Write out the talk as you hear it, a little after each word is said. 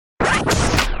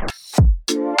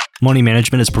Money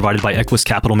management is provided by Equus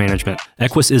Capital Management.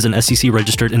 Equus is an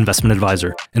SEC-registered investment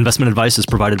advisor. Investment advice is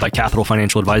provided by Capital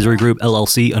Financial Advisory Group,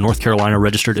 LLC, a North Carolina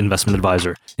registered investment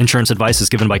advisor. Insurance advice is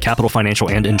given by Capital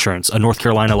Financial and Insurance, a North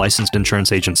Carolina licensed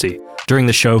insurance agency. During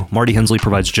this show, Marty Hensley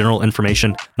provides general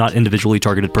information, not individually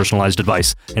targeted personalized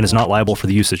advice, and is not liable for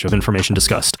the usage of information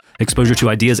discussed. Exposure to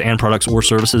ideas and products or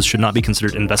services should not be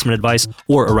considered investment advice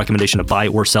or a recommendation to buy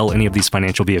or sell any of these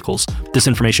financial vehicles. This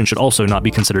information should also not be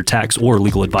considered tax or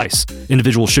legal advice.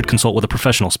 Individuals should consult with a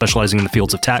professional specializing in the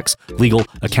fields of tax, legal,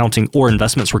 accounting, or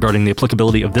investments regarding the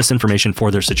applicability of this information for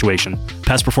their situation.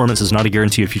 Past performance is not a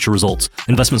guarantee of future results.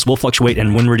 Investments will fluctuate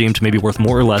and when redeemed may be worth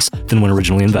more or less than when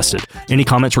originally invested. Any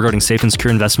comments regarding safe and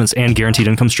secure investments and guaranteed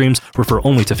income streams refer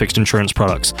only to fixed insurance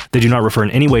products. They do not refer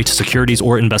in any way to securities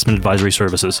or investment advisory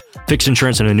services. Fixed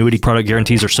insurance and annuity product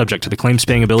guarantees are subject to the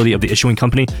claims-paying ability of the issuing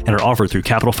company and are offered through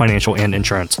Capital Financial and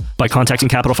Insurance. By contacting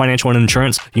Capital Financial and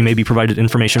Insurance, you may be provided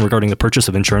information regarding the purchase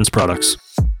of insurance products.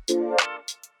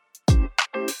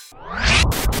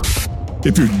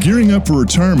 If you're gearing up for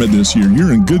retirement this year,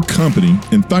 you're in good company.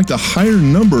 In fact, a higher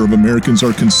number of Americans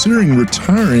are considering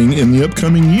retiring in the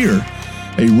upcoming year.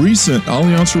 A recent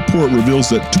Allianz report reveals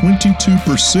that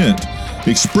 22%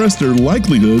 expressed their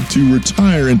likelihood to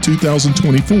retire in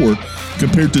 2024,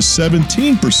 compared to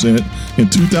 17% in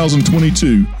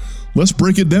 2022. Let's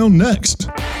break it down next.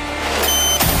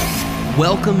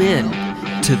 Welcome in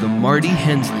to the Marty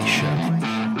Hensley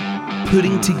Show,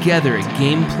 putting together a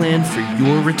game plan for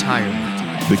your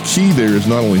retirement. The key there is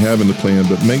not only having the plan,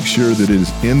 but make sure that it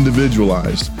is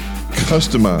individualized,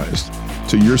 customized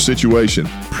to your situation.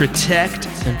 Protect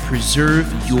and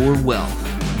preserve your wealth.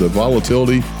 The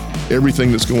volatility,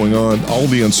 everything that's going on, all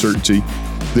the uncertainty,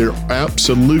 there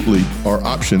absolutely are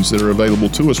options that are available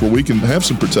to us where we can have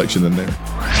some protection in there.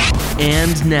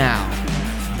 And now,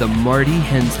 the Marty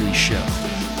Hensley Show.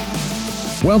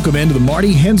 Welcome into the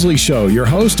Marty Hensley Show. Your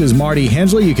host is Marty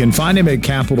Hensley. You can find him at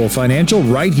Capital Financial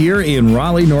right here in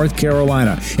Raleigh, North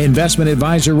Carolina. Investment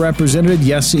advisor representative,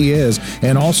 yes he is,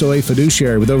 and also a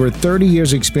fiduciary with over 30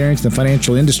 years experience in the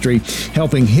financial industry,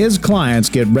 helping his clients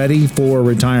get ready for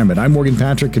retirement. I'm Morgan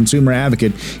Patrick, consumer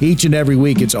advocate. Each and every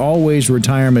week, it's always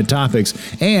retirement topics,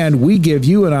 and we give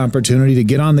you an opportunity to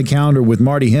get on the calendar with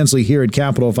Marty Hensley here at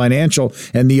Capital Financial,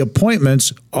 and the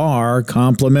appointments are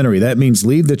complimentary. That means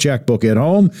leave the checkbook at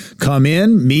home, come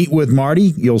in, meet with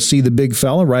Marty. You'll see the big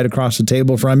fella right across the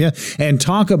table from you and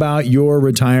talk about your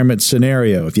retirement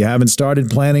scenario. If you haven't started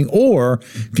planning, or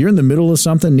if you're in the middle of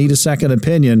something, need a second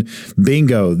opinion,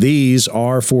 bingo, these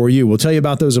are for you. We'll tell you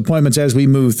about those appointments as we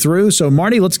move through. So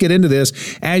Marty, let's get into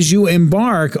this. As you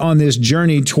embark on this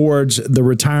journey towards the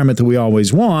retirement that we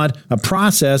always want, a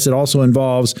process that also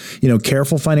involves,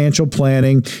 careful financial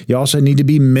planning. You also need to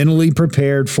be mentally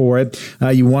prepared for it.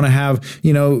 You want to have,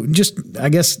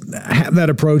 have that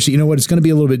approach that, it's going to be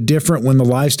a little bit different when the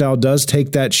lifestyle does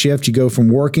take that shift. You go from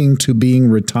working to being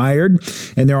retired,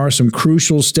 and there are some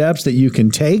crucial steps that you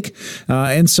can take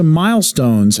and some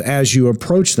milestones as you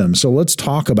approach them. So let's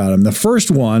talk about them. The first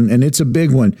one, and it's a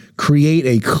big one, create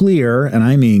a clear, and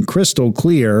I mean crystal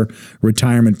clear,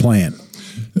 retirement plan.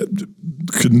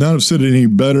 Could not have said it any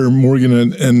better, Morgan.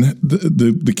 And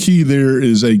the key there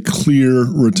is a clear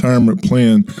retirement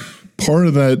plan. Part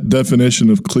of that definition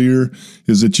of clear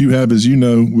is that you have, as you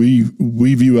know, we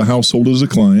view a household as a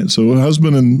client. So a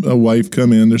husband and a wife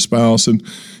come in, their spouse, and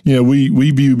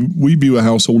we view a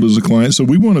household as a client. So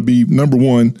we want to be, number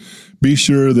one, be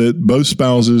sure that both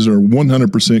spouses are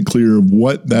 100% clear of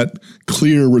what that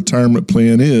clear retirement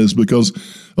plan is, because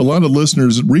a lot of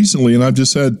listeners recently, and I've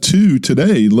just had two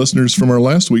today, listeners from our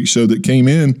last week's show that came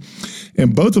in,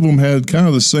 and both of them had kind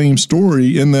of the same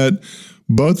story in that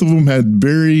both of them had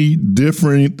very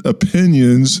different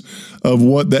opinions of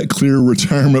what that clear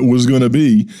retirement was going to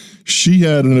be. She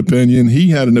had an opinion, he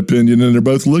had an opinion, and they're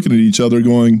both looking at each other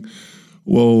going,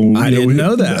 well, I didn't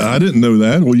know that. I didn't know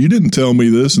that. Well, you didn't tell me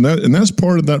this, and that's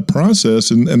part of that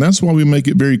process, and that's why we make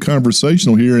it very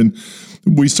conversational here. And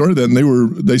we started that,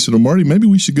 and they said, "Oh, Marty, maybe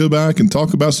we should go back and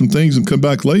talk about some things and come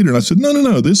back later." And I said,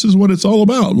 "No. This is what it's all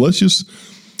about.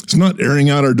 It's not airing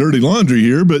out our dirty laundry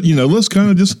here, but let's kind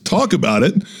of just talk about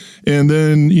it." And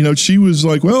then she was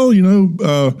like, "Well,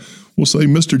 we'll say,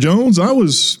 Mr. Jones, I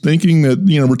was thinking that,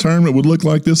 retirement would look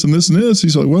like this and this and this."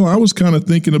 He's like, "Well, I was kind of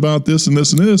thinking about this and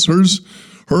this and this."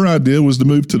 Her idea was to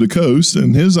move to the coast,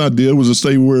 and his idea was to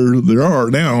stay where they are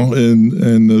now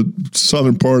in the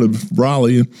southern part of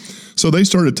Raleigh. And so they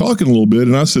started talking a little bit,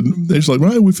 and I said, they're just like,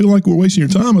 "Right, we feel like we're wasting your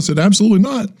time." I said, "Absolutely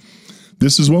not.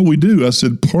 This is what we do." I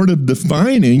said, part of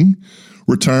defining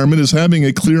retirement is having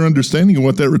a clear understanding of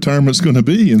what that retirement is going to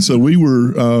be. And so we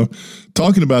were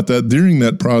talking about that during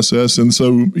that process. And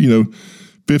so,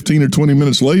 15 or 20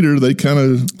 minutes later, they kind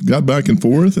of got back and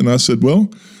forth. And I said, well,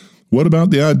 what about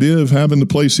the idea of having the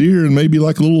place here and maybe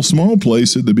like a little small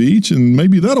place at the beach, and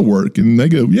maybe that'll work? And they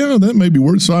go, yeah, that maybe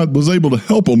works. So I was able to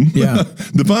help them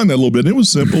define that a little bit. It was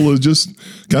simple as just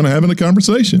kind of having a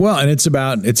conversation. Well, and it's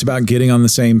about getting on the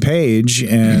same page.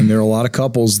 And there are a lot of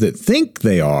couples that think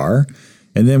they are.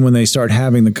 And then when they start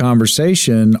having the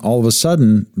conversation, all of a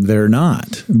sudden they're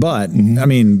not. But I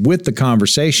mean, with the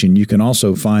conversation, you can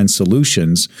also find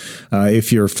solutions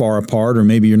if you're far apart, or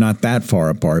maybe you're not that far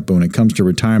apart. But when it comes to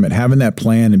retirement, having that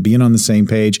plan and being on the same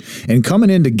page and coming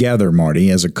in together,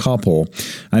 Marty, as a couple,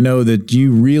 I know that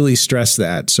you really stress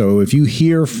that. So if you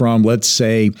hear from, let's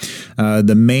say,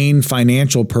 the main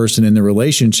financial person in the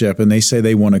relationship, and they say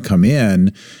they want to come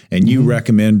in, and you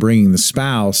recommend bringing the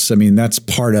spouse, I mean, that's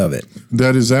part of it.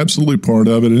 That is absolutely part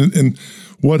of it. And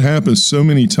what happens so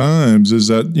many times is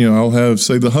that, I'll have,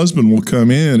 say, the husband will come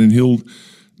in, and he'll,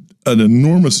 an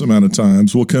enormous amount of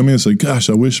times, will come in and say, gosh,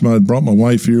 I wish I'd brought my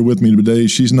wife here with me today.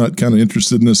 She's not kind of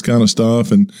interested in this kind of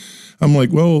stuff. And I'm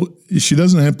like, well, she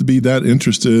doesn't have to be that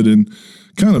interested in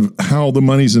kind of how the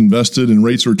money's invested and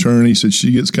rates of return. He said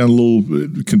she gets kind of a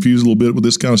little confused a little bit with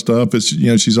this kind of stuff. It's,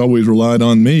 she's always relied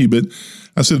on me. But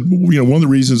I said, one of the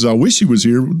reasons I wish she was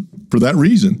here for that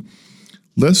reason.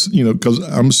 Let's, because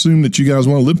I'm assuming that you guys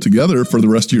want to live together for the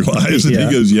rest of your lives. And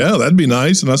he goes, yeah, that'd be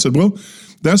nice. And I said, well,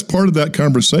 that's part of that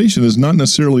conversation, is not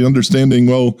necessarily understanding,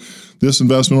 well, this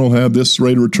investment will have this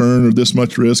rate of return or this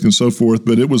much risk and so forth.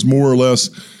 But it was more or less,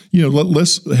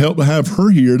 let's have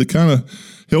her here to kind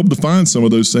of help define some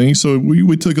of those things. So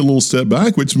we took a little step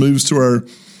back, which moves to our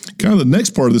kind of the next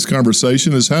part of this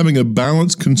conversation, is having a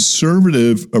balanced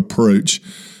conservative approach,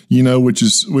 which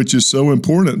is so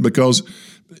important, because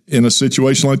in a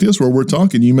situation like this where we're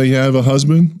talking, you may have a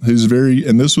husband who's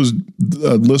and this was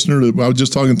a listener that I was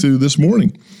just talking to this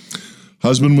morning.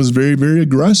 Husband was very, very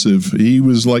aggressive. He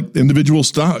was like individual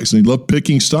stocks, and he loved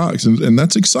picking stocks, and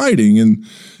that's exciting. And,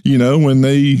 when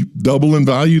they double in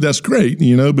value, that's great,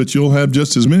 but you'll have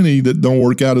just as many that don't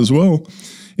work out as well.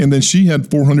 And then she had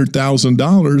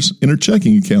 $400,000 in her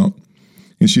checking account.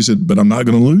 And she said, but I'm not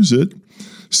going to lose it.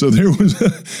 So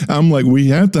I'm like, we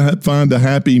have to find a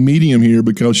happy medium here,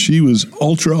 because she was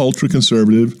ultra, ultra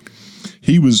conservative.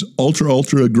 He was ultra,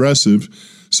 ultra aggressive.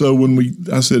 So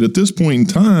I said, at this point in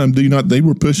time, they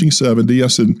were pushing 70. I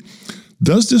said,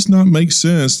 does this not make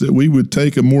sense that we would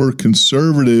take a more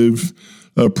conservative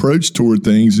approach toward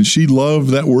things? And she loved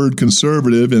that word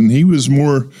conservative. And he was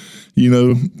more,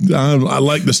 I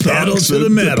like the stocks, pedal to the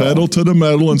metal. Pedal to the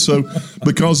metal. And so,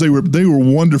 because they were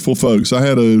wonderful folks, I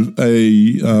had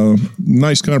a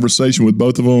nice conversation with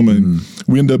both of them, and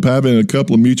we ended up having a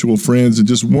couple of mutual friends, and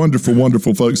just wonderful,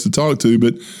 wonderful folks to talk to.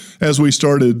 But as we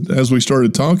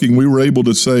started talking, we were able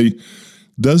to say,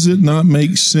 does it not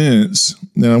make sense?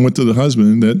 Now, I went to the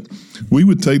husband that we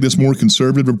would take this more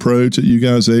conservative approach at you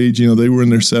guys' age. They were in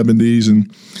their 70s,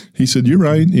 and he said, "You're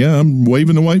right. Yeah, I'm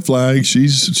waving the white flag.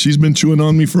 She's been chewing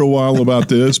on me for a while about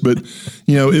this, but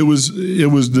it was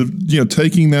the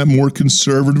taking that more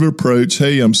conservative approach.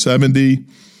 Hey, I'm 70.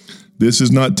 This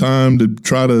is not time to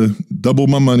try to double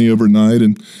my money overnight."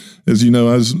 And as you know,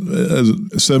 as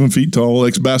a 7 feet tall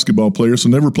ex-basketball player, so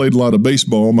never played a lot of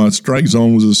baseball. My strike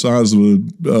zone was the size of a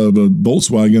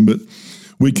Volkswagen, but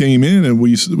we came in and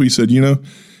we said,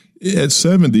 at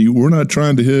 70, we're not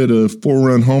trying to hit a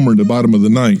 4-run homer in the bottom of the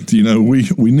ninth.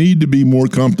 We need to be more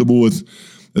comfortable with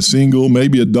a single,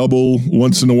 maybe a double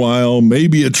once in a while,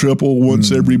 maybe a triple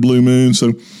once every blue moon.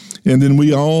 So. And then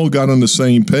we all got on the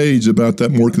same page about that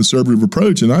more conservative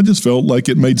approach. And I just felt like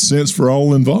it made sense for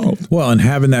all involved. Well, and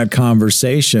having that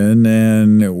conversation,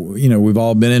 and, we've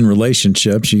all been in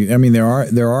relationships.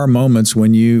 There are moments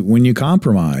when you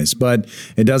compromise, but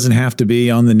it doesn't have to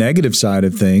be on the negative side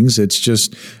of things. It's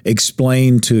just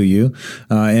explained to you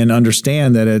and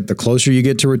understand that the closer you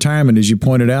get to retirement, as you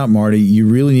pointed out, Marty, you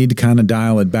really need to kind of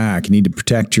dial it back. You need to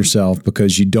protect yourself,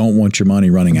 because you don't want your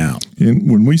money running out. And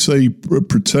when we say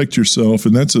protect yourself,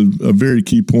 and that's a very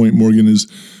key point, Morgan, is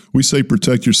we say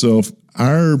protect yourself.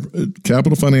 Our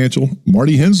Capital Financial,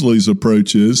 Marty Hensley's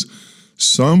approach is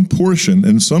some portion,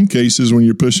 in some cases when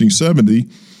you're pushing 70,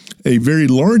 a very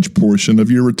large portion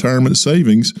of your retirement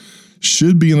savings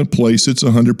should be in a place that's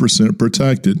 100%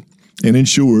 protected and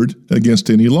insured against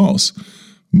any loss.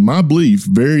 My belief,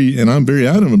 and I'm very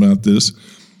adamant about this,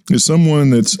 is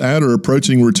someone that's at or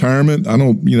approaching retirement,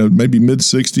 maybe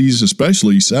mid-60s,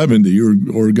 especially 70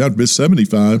 or got to be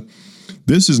 75,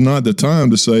 this is not the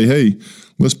time to say, hey,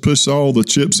 let's push all the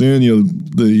chips in.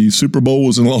 The Super Bowl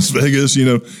was in Las Vegas.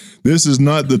 This is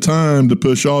not the time to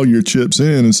push all your chips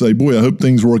in and say, boy, I hope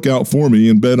things work out for me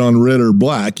and bet on red or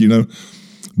black.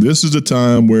 This is a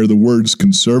time where the words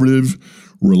conservative,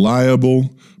 reliable,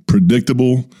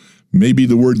 predictable, maybe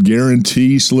the word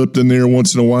guarantee slipped in there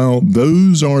once in a while.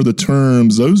 Those are the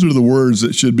terms. Those are the words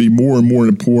that should be more and more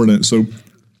important. So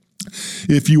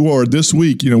if you are this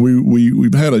week,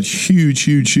 we've had a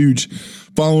huge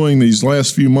following these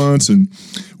last few months, and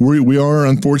we are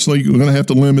unfortunately going to have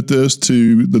to limit this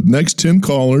to the next 10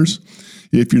 callers.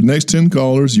 If your next 10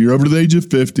 callers, you're over the age of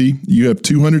 50, you have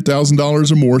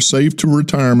 $200,000 or more saved to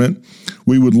retirement,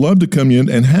 we would love to come in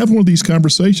and have one of these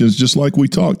conversations just like we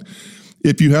talked.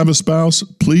 If you have a spouse,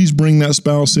 please bring that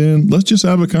spouse in. Let's just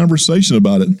have a conversation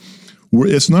about it.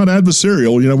 It's not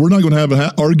adversarial. We're not going to have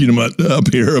an argument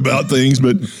up here about things,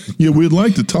 but we'd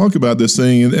like to talk about this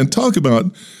thing and talk about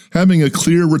having a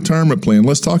clear retirement plan.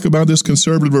 Let's talk about this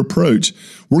conservative approach.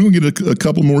 We're going to get a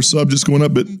couple more subjects going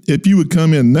up, but if you would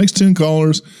come in, next 10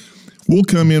 callers, we'll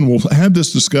come in, we'll have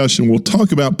this discussion, we'll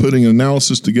talk about putting an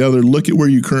analysis together, look at where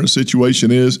your current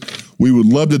situation is. We would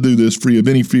love to do this free of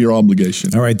any fee or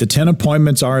obligation. All right, the 10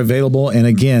 appointments are available, and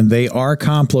again, they are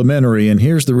complimentary, and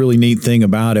here's the really neat thing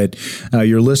about it.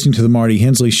 You're listening to the Marty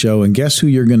Hensley Show, and guess who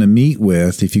you're going to meet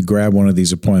with if you grab one of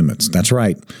these appointments? That's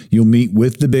right. You'll meet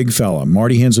with the big fella.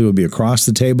 Marty Hensley will be across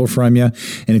the table from you,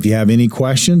 and if you have any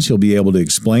questions, he'll be able to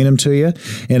explain them to you.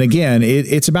 And again,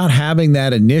 it's about having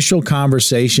that initial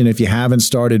conversation if you haven't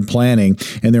started planning,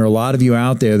 and there are a lot of you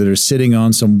out there that are sitting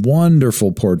on some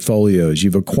wonderful portfolios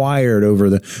you've acquired over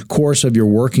the course of your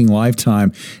working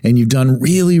lifetime, and you've done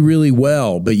really, really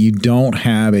well, but you don't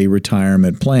have a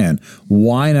retirement plan.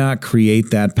 Why not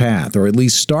create that path, or at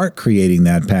least start creating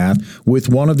that path with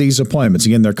one of these appointments?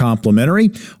 Again, they're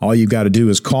complimentary. All you've got to do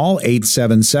is call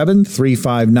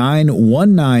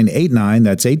 877-359-1989.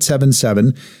 That's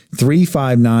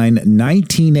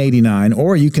 877-359-1989,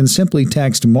 or you can simply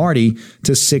text Marty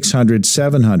to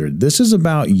 600-700. This is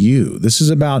about you. This is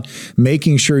about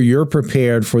making sure you're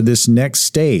prepared for this next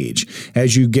stage.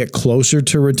 As you get closer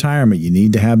to retirement, you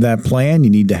need to have that plan. You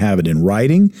need to have it in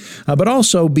writing, but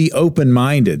also be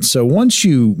open-minded. So once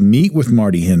you meet with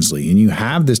Marty Hensley and you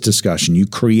have this discussion, you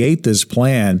create this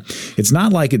plan, it's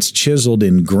not like it's chiseled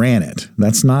in granite.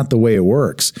 That's not the way it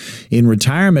works. In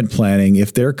retirement planning,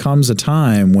 if there comes a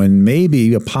time when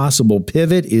maybe a possible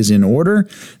pivot is in order,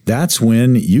 that's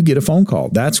when you get a phone call.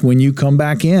 That's when you come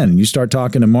back in and you start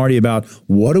talking to Marty about,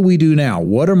 what do we do now?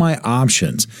 What are my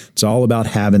options? It's all about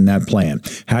having that plan.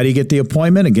 How do you get the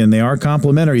appointment? Again, they are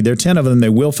complimentary. There are 10 of them. They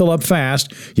will fill up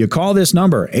fast. You call this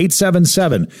number,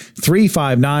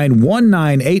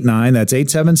 877-359-1989. That's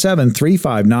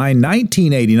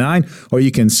 877-359-1989. Or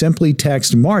you can simply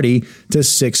text Marty to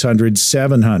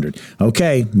 600-700.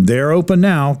 Okay, they're open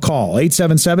now. Call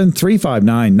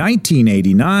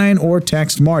 877-359-1989 or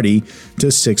text Marty to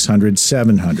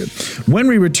 600-700. When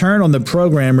we return on the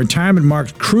program, retirement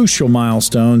marks crucial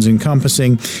milestones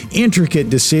encompassing intricate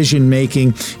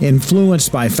decision-making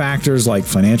influenced by factors like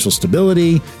financial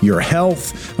stability, your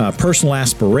health, personal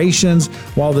aspirations.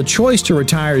 While the choice to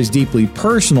retire is deeply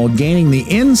personal, gaining the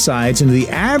insights into the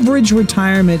average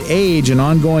retirement age and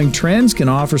ongoing trends can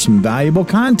offer some valuable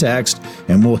context,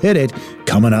 and we'll hit it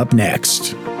coming up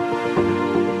next.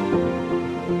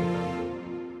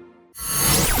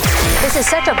 This is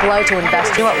such a blow to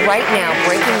investors. Right now,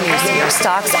 breaking news here,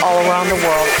 stocks all around the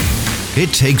world.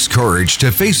 It takes courage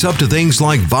to face up to things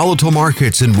like volatile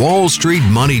markets and Wall Street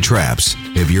money traps.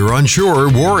 If you're unsure,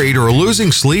 worried, or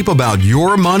losing sleep about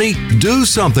your money, do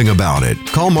something about it.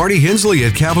 Call Marty Hensley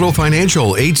at Capital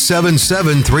Financial,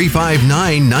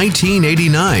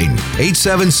 877-359-1989,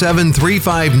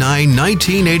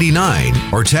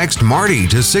 877-359-1989, or text Marty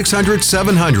to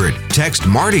 600-700. Text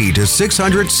Marty to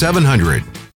 600-700.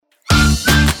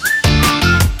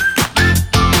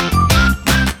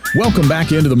 Welcome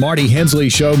back into the Marty Hensley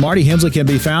Show. Marty Hensley can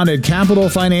be found at Capital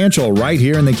Financial right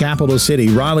here in the capital city,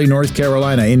 Raleigh, North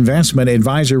Carolina. Investment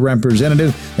advisor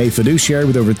representative, a fiduciary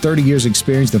with over 30 years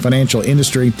experience in the financial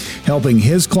industry, helping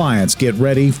his clients get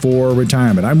ready for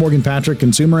retirement. I'm Morgan Patrick,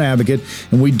 consumer advocate,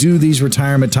 and we do these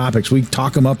retirement topics. We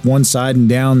talk them up one side and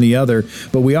down the other,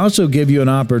 but we also give you an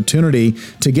opportunity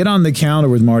to get on the counter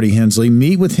with Marty Hensley,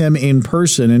 meet with him in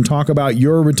person, and talk about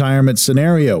your retirement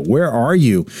scenario. Where are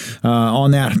you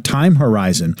on that time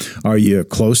horizon. Are you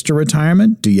close to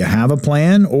retirement? Do you have a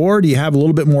plan, or do you have a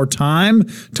little bit more time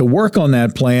to work on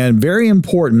that plan? Very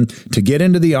important to get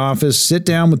into the office, sit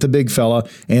down with the big fella,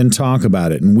 and talk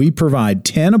about it. And we provide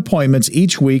 10 appointments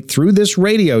each week through this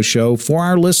radio show for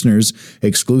our listeners,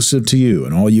 exclusive to you.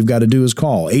 And all you've got to do is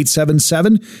call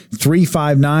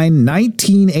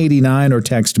 877-359-1989 or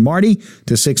text Marty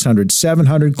to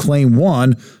 600-700. Claim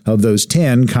one of those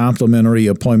 10 complimentary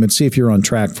appointments. See if you're on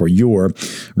track for your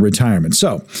retirement.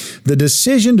 So the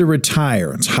decision to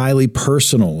retire, it's highly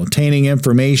personal. Obtaining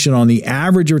information on the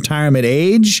average retirement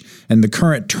age and the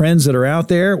current trends that are out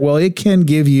there, well, it can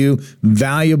give you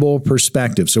valuable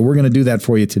perspective. So we're going to do that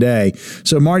for you today.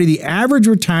 So Marty, the average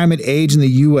retirement age in the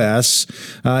U.S.,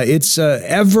 it's an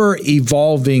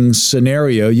ever-evolving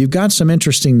scenario. You've got some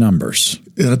interesting numbers.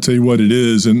 Yeah, I'll tell you what it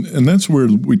is. And that's where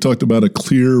we talked about a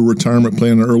clear retirement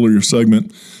plan in an earlier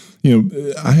segment. You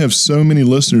know, I have so many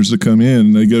listeners that come in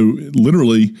and they go,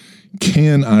 literally,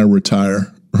 can I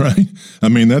retire? Right? I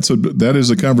mean, that is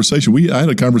a conversation. I had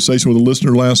a conversation with a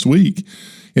listener last week,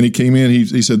 and he came in.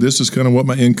 He said, "This is kind of what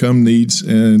my income needs."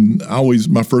 And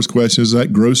my first question is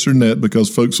that gross or net,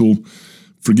 because folks will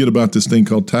forget about this thing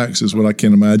called taxes, what I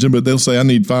can't imagine. But they'll say, "I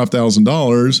need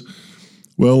 $5,000."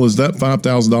 Well, is that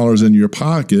 $5,000 in your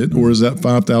pocket, or is that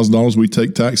 $5,000 we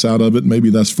take tax out of it? Maybe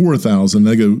that's $4,000.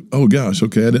 They go, "Oh gosh,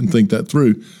 okay, I didn't think that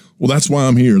through." Well, that's why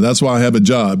I'm here. That's why I have a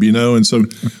job, you know. And so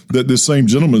this same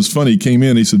gentleman is funny. He came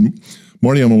in. He said,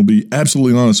 "Marty, I'm going to be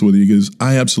absolutely honest with you." He goes,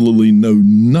 "I absolutely know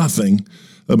nothing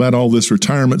about all this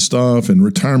retirement stuff and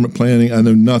retirement planning. I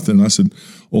know nothing." I said,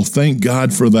 "Well, thank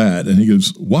God for that." And he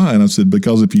goes, "Why?" And I said,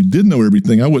 "Because if you did know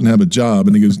everything, I wouldn't have a job."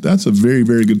 And he goes, "That's a very,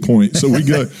 very good point." So we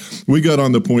got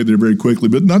on the point there very quickly.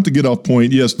 But not to get off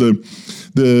point, yes,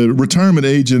 the retirement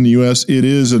age in the U.S., it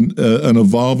is an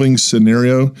evolving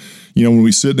scenario. You know, when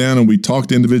we sit down and we talk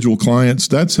to individual clients,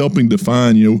 that's helping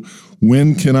define, you know,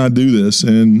 when can I do this?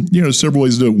 And, you know, several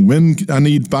ways to do it. When I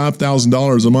need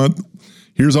 $5,000 a month,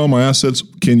 here's all my assets.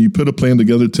 Can you put a plan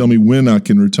together? Tell me when I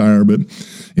can retire. But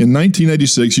in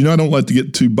 1986, you know, I don't like to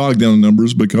get too bogged down in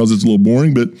numbers because it's a little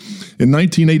boring, but in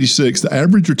 1986, the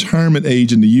average retirement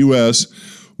age in the U.S.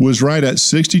 was right at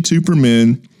 62 for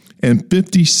men and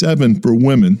 57 for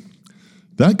women.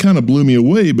 That kind of blew me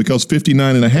away because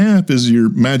 59 and a half is your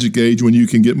magic age when you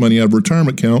can get money out of a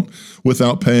retirement account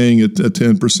without paying a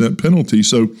 10% penalty.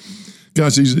 So,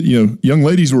 guys, these, you know, young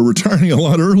ladies were retiring a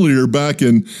lot earlier back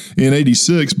in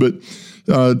 86, but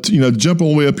jump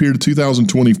all the way up here to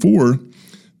 2024,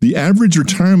 the average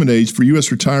retirement age for U.S.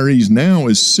 retirees now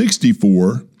is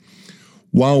 64,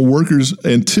 while workers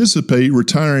anticipate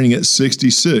retiring at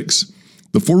 66.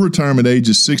 The full retirement age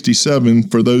is 67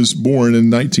 for those born in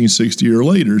 1960 or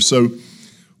later. So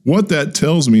what that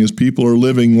tells me is people are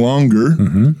living longer,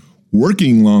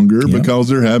 working longer because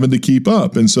they're having to keep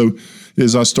up. And so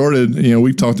as I started, you know,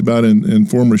 we've talked about in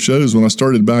former shows, when I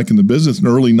started back in the business in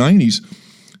the early 90s,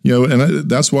 you know, and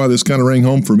that's why this kind of rang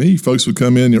home for me. Folks would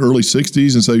come in the early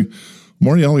 60s and say,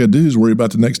 "Marty, all I got to do is worry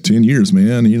about the next 10 years,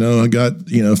 man. You know, I got,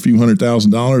 you know, a few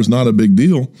 $100,000, not a big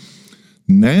deal."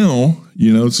 Now,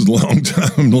 you know, it's a long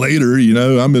time later, you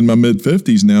know, I'm in my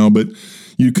mid-50s now, but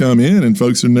you come in and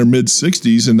folks are in their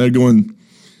mid-60s and they're going,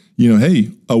 you know,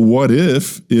 hey, a what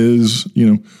if is, you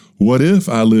know, what if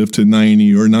I live to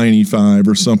 90 or 95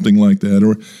 or something like that?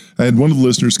 Or I had one of the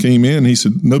listeners came in and he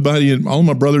said, all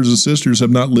my brothers and sisters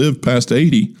have not lived past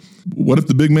 80. What if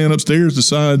the big man upstairs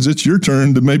decides it's your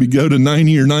turn to maybe go to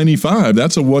 90 or 95?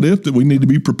 That's a what if that we need to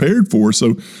be prepared for.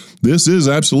 So this is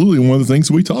absolutely one of the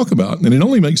things we talk about, and it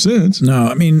only makes sense. No,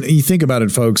 I mean, you think about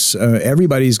it, folks,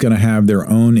 everybody's going to have their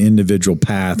own individual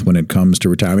path when it comes to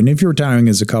retirement. If you're retiring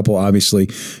as a couple, obviously,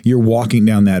 you're walking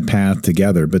down that path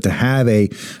together. But to have a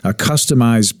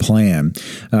customized plan,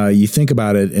 you think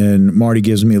about it, and Marty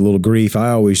gives me a little grief. I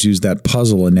always use that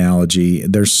puzzle analogy.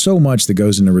 There's so much that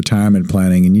goes into retirement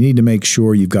planning, and you need to make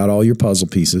sure you've got all your puzzle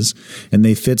pieces, and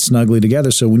they fit snugly together.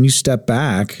 So when you step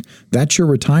back, that's your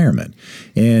retirement.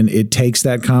 And it takes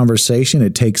that conversation.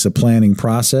 It takes a planning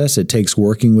process. It takes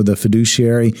working with a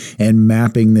fiduciary and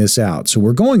mapping this out. So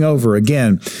we're going over,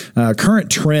 again, current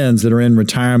trends that are in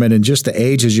retirement and just the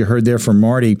age, as you heard there from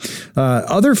Marty.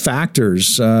 Other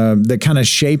factors that kind of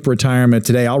shape retirement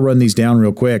today, I'll run these down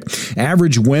real quick.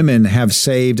 Average women have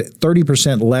saved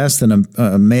 30% less than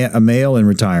a male in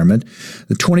retirement.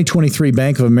 The 2023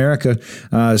 Bank of America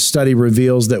study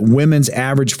reveals that women's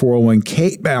average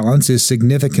 401k balance is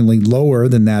significantly lower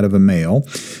than that of a male.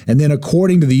 And then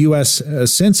according to the U.S.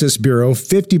 Census Bureau,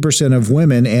 50% of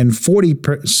women and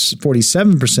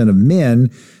 47% of men,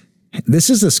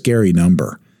 this is a scary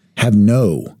number, have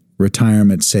no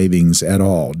retirement savings at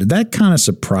all. Did that kind of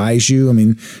surprise you? I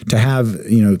mean, to have,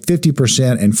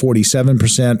 50% and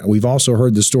 47%, we've also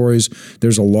heard the stories.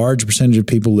 There's a large percentage of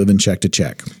people living check to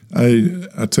check.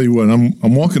 I tell you what,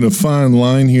 I'm walking a fine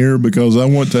line here because I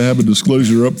want to have a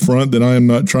disclosure up front that I am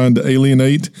not trying to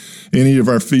alienate any of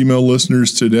our female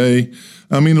listeners today.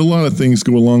 I mean, a lot of things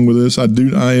go along with this. I do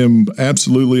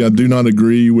not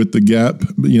agree with the gap,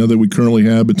 that we currently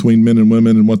have between men and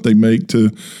women and what they make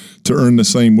to earn the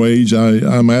same wage.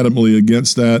 I'm adamantly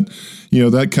against that.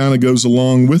 That kind of goes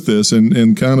along with this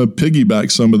and kind of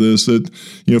piggybacks some of this that,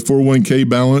 401k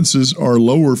balances are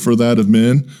lower for that of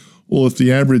men. Well, if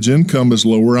the average income is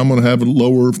lower, I'm going to have a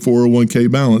lower 401k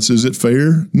balance. Is it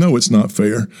fair? No, it's not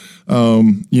fair.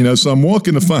 So I'm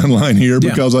walking a fine line here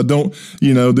because I don't,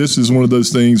 this is one of those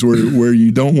things where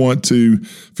you don't want to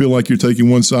feel like you're taking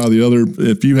one side or the other.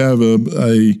 If you have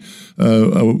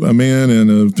a man and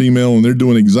a female and they're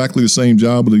doing exactly the same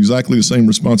job with exactly the same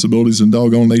responsibilities, and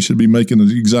doggone, they should be making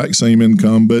the exact same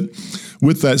income. But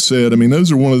with that said, I mean,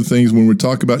 those are one of the things when we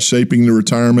talk about shaping the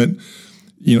retirement.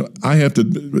 I have to,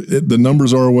 the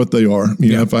numbers are what they are.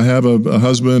 If I have a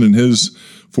husband and his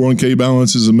 401k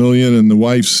balance is $1 million and the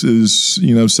wife's is,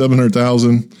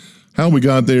 700,000, how we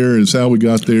got there is how we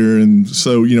got there. And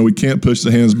so, we can't push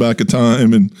the hands back of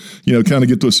time and, kind of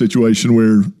get to a situation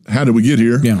where, how did we get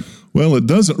here? Yeah. Well, it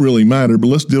doesn't really matter, but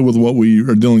let's deal with what we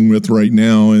are dealing with right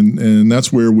now. And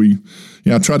that's where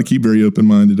I try to keep very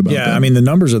open-minded about that. Yeah, I mean, the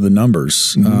numbers are the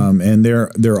numbers, and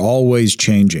they're always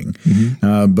changing,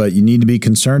 but you need to be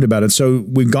concerned about it. So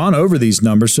we've gone over these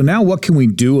numbers. So now what can we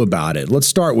do about it? Let's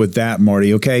start with that,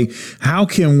 Marty, okay? How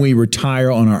can we retire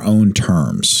on our own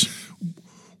terms?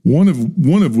 One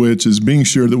of which is being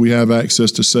sure that we have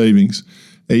access to savings.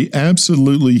 A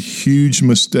absolutely huge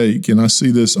mistake, and I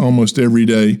see this almost every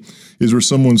day, is where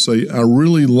someone say, I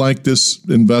really like this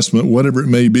investment, whatever it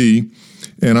may be,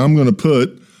 and I'm going to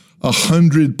put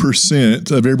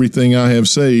 100% of everything I have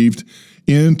saved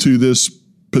into this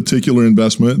particular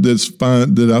investment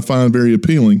that I find very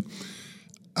appealing.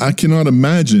 I cannot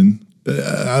imagine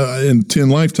in 10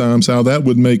 lifetimes how that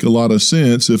would make a lot of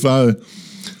sense. If I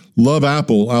love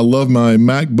Apple, I love my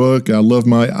MacBook, I love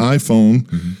my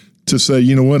iPhone, to say,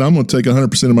 you know what, I'm going to take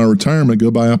 100% of my retirement,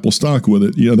 go buy Apple stock with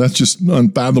it. That's just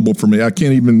unfathomable for me. I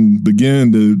can't even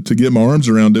begin to get my arms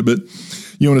around it. But,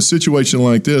 in a situation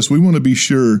like this, we want to be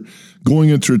sure going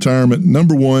into retirement,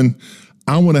 number one,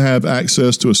 I want to have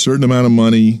access to a certain amount of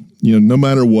money, no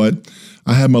matter what.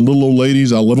 I have my little old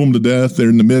ladies. I love them to death. They're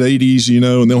in the mid-80s,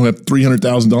 and they'll have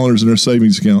 $300,000 in their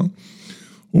savings account.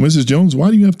 Well, Mrs. Jones,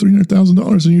 why do you have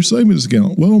 $300,000 in your savings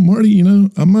account? Well, Marty,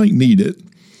 I might need it.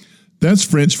 That's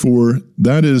French for,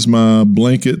 that is my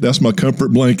blanket. That's my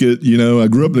comfort blanket. I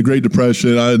grew up in the Great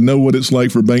Depression. I know what it's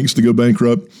like for banks to go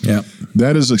bankrupt. Yeah.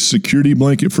 That is a security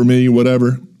blanket for me,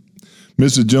 whatever.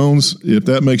 Mrs. Jones, if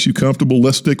that makes you comfortable,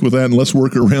 let's stick with that and let's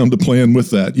work around the plan with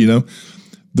that.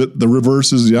 The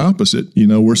reverse is the opposite,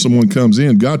 where someone comes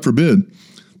in, God forbid,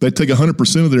 they take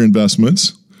 100% of their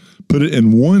investments, put it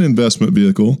in one investment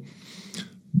vehicle,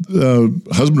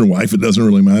 husband or wife, it doesn't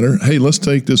really matter. Hey, let's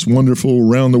take this wonderful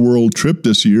round the world trip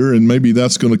this year, and maybe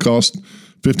that's going to cost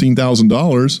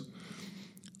 $15,000.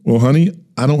 Well, honey,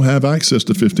 I don't have access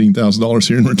to $15,000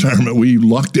 here in retirement. We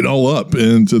locked it all up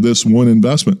into this one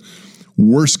investment.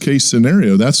 Worst case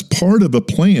scenario, that's part of a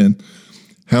plan.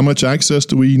 How much access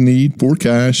do we need for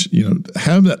cash?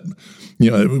 Have that.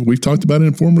 We've talked about it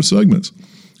in former segments.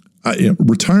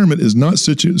 Retirement is not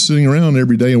sitting around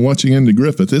every day and watching Andy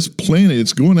Griffith. It's planning.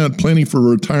 It's going out planning for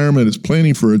retirement. It's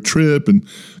planning for a trip and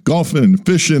golfing and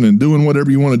fishing and doing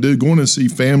whatever you want to do, going to see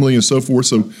family and so forth.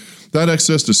 So that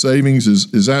access to savings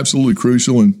is absolutely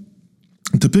crucial. And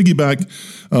to piggyback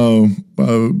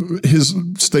his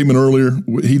statement earlier,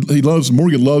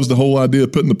 Morgan loves the whole idea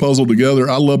of putting the puzzle together.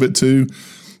 I love it too.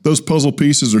 Those puzzle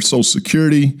pieces are Social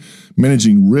Security,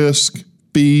 managing risk,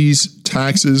 fees,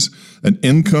 taxes, an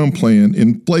income plan,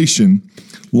 inflation,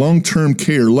 long-term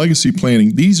care, legacy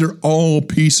planning. These are all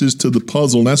pieces to the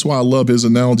puzzle. And that's why I love his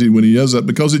analogy when he does that,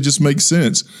 because it just makes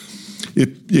sense.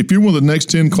 If you're one of the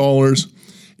next 10 callers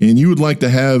and you would like to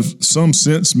have some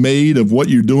sense made of what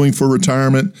you're doing for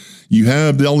retirement, you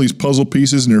have all these puzzle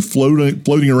pieces and they're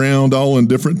floating around all in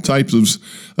different types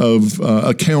of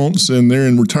accounts, and they're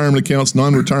in retirement accounts,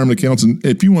 non-retirement accounts. And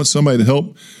if you want somebody to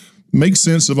help make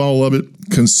sense of all of it,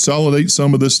 consolidate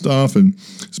some of this stuff, and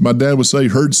as my dad would say,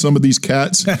 herd some of these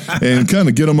cats and kind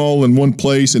of get them all in one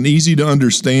place and easy to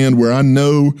understand, where I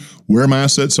know where my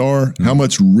assets are, how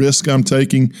much risk I'm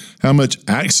taking, how much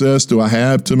access do I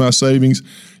have to my savings.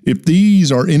 If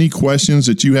these are any questions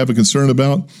that you have a concern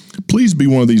about, please be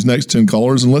one of these next 10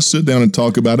 callers, and let's sit down and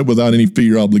talk about it without any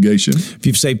fee or obligation. If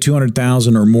you've saved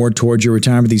 $200,000 or more towards your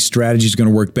retirement, these strategies are going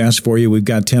to work best for you. We've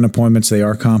got 10 appointments. They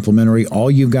are complimentary. All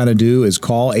you've got to do is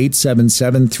call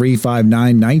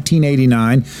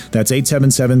 877-359-1989. That's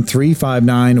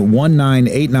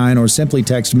 877-359-1989, or simply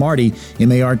text Marty,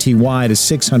 M-A-R-T-Y, to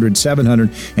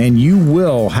 600-700, and you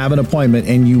will have an appointment,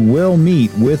 and you will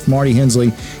meet with Marty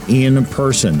Hensley in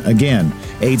person. Again,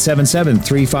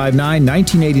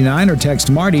 877-359-1989, or text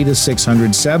Marty to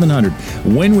 600-700.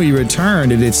 When we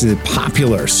return, it's the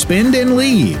popular Spend and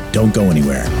Leave. Don't go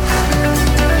anywhere.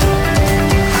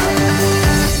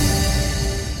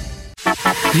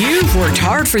 You've worked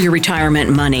hard for your retirement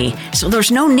money, so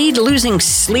there's no need losing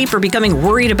sleep or becoming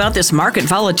worried about this market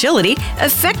volatility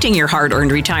affecting your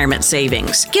hard-earned retirement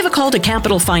savings. Give a call to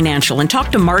Capital Financial and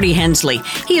talk to Marty Hensley.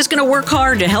 He is going to work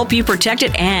hard to help you protect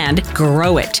it and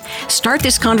grow it. Start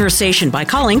this conversation by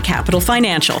calling Capital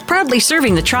Financial, proudly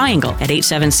serving the Triangle, at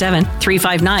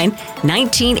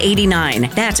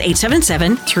 877-359-1989. That's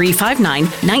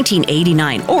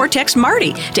 877-359-1989. Or text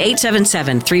Marty to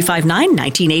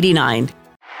 877-359-1989.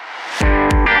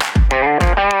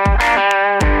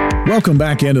 Welcome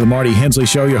back into the Marty Hensley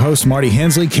Show. Your host, Marty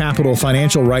Hensley, Capital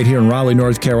Financial, right here in Raleigh,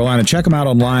 North Carolina. Check them out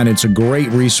online. It's a great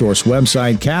resource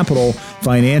website,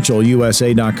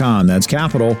 capitalfinancialusa.com. That's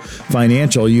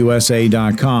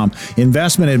capitalfinancialusa.com.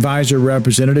 Investment advisor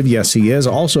representative, yes, he is.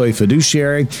 Also a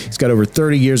fiduciary. He's got over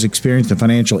 30 years experience in the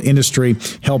financial industry,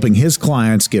 helping his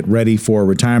clients get ready for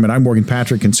retirement. I'm Morgan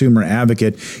Patrick, consumer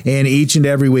advocate, and each and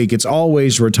every week, it's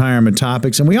always retirement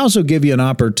topics. And we also give you an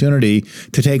opportunity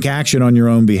to take action on your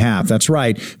own behalf. That's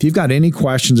right. If you've got any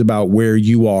questions about where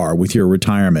you are with your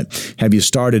retirement, have you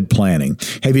started planning?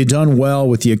 Have you done well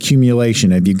with the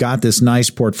accumulation? Have you got this nice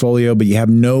portfolio, but you have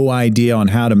no idea on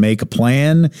how to make a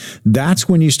plan? That's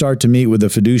when you start to meet with a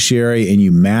fiduciary and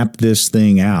you map this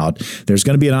thing out. There's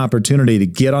going to be an opportunity to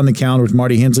get on the calendar with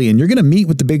Marty Hensley, and you're going to meet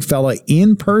with the big fella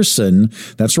in person.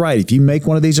 That's right. If you make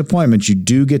one of these appointments, you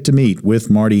do get to meet with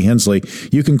Marty Hensley.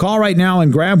 You can call right now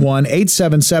and grab one,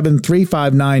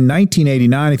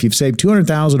 877-359-1989. If you've saved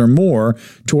 $200,000 or more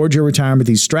towards your retirement,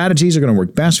 these strategies are going to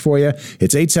work best for you.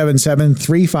 It's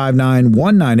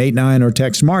 877-359-1989, or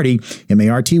text Marty,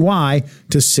 M-A-R-T-Y,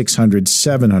 to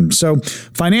 600-700. So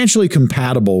financially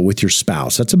compatible with your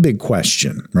spouse, that's a big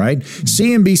question, right?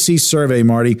 CNBC survey,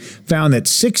 Marty, found that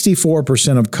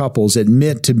 64% of couples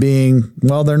admit to being,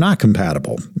 well, they're not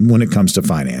compatible when it comes to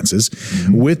finances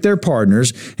with their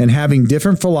partners and having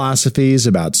different philosophies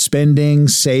about spending,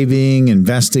 saving,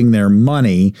 investing their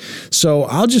money. So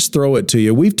I'll just throw it to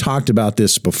you. We've talked about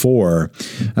this before.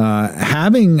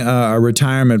 Having a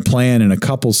retirement plan in a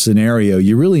couple scenario,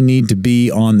 you really need to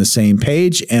be on the same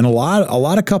page. And a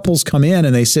lot of couples come in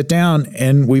and they sit down,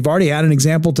 and we've already had an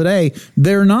example today.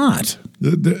 They're not.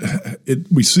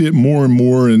 We see it more and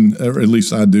more, and at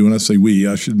least I do. When I say we,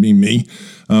 I should mean me.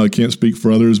 I can't speak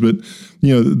for others, but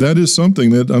that is something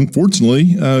that,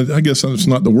 unfortunately, I guess it's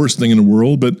not the worst thing in the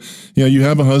world. But you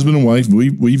have a husband and wife.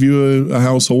 We view a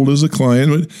household as a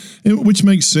client, which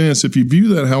makes sense. If you view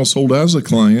that household as a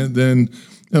client, then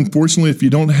unfortunately, if you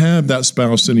don't have that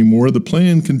spouse anymore, the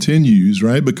plan continues,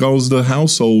 right? Because the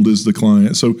household is the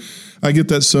client. So I get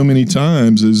that so many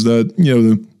times, is that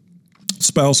the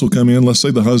spouse will come in, let's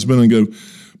say the husband, and go,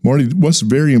 Marty, what's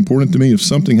very important to me, if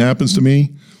something happens to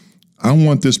me, I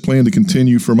want this plan to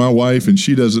continue for my wife and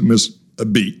she doesn't miss a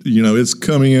beat. It's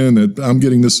coming in that I'm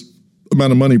getting this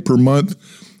amount of money per month.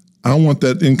 I want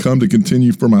that income to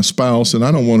continue for my spouse, and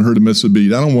I don't want her to miss a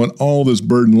beat. I don't want all this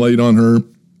burden laid on her.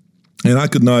 And I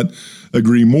could not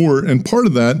agree more. And part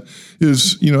of that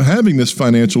is, having this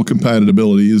financial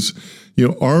compatibility is,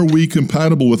 are we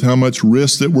compatible with how much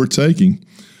risk that we're taking?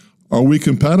 Are we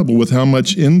compatible with how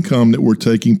much income that we're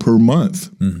taking per month?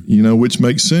 Mm-hmm. Which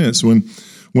makes sense. When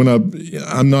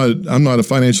I'm not a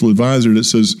financial advisor that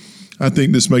says, I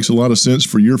think this makes a lot of sense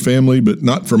for your family, but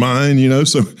not for mine,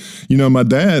 So, my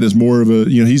dad is more of a,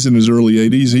 he's in his early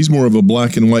 80s. He's more of a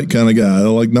black and white kind of guy,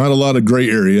 like not a lot of gray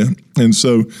area. And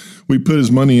so we put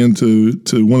his money into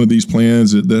one of these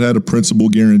plans that had a principal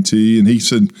guarantee. And he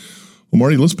said, well,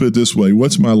 Marty, let's put it this way.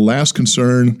 What's my last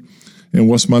concern and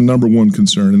what's my number one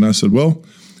concern? And I said, well,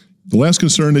 the last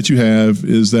concern that you have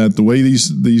is that the way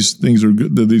these things are,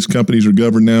 these companies are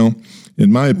governed now,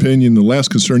 in my opinion, the last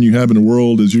concern you have in the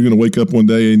world is you're going to wake up one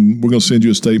day and we're going to send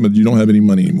you a statement you don't have any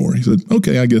money anymore. He said,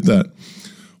 okay, I get that.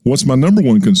 what's my number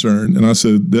one concern? And I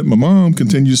said that my mom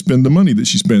continues to spend the money that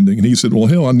she's spending. And he said, well,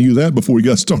 hell, I knew that before we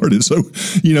got started. So,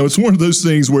 it's one of those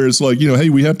things where it's like, hey,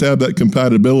 we have to have that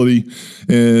compatibility.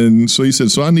 And so he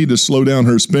said, so I need to slow down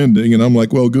her spending. And I'm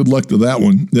like, well, good luck to that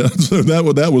one. So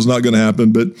that was not going to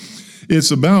happen. But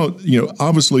it's about,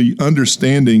 obviously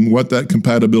understanding what that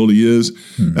compatibility is.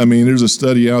 I mean, there's a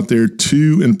study out there,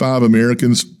 2 in 5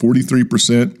 Americans,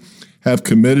 43%, have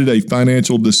committed a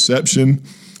financial deception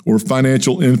or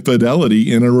financial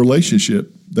infidelity in a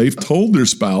relationship. They've told their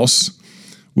spouse,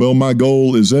 well, my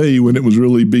goal is A, when it was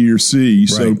really B or C.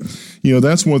 Right. So,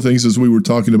 that's one of the things, as we were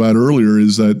talking about earlier,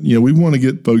 is that, we want to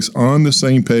get folks on the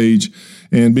same page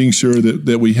and being sure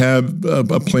that we have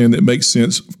a plan that makes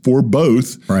sense for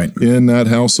both in that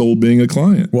household being a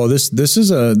client. Well, this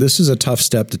is a tough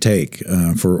step to take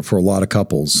for a lot of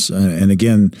couples. And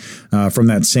again, from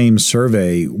that same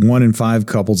survey, 1 in 5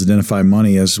 couples identify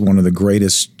money as one of the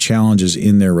greatest challenges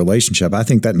in their relationship. I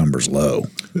think that number's low.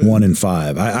 1 in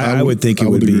 5. I would think it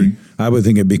would be. I would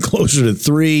think it'd be closer to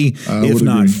 3, if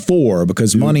not 4,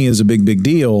 because money is a big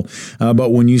deal.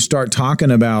 But when you start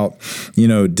talking about,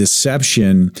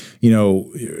 deception,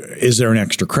 is there an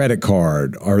extra credit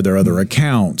card? Are there other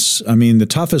accounts? I mean, the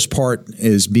toughest part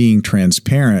is being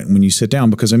transparent when you sit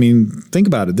down, because, think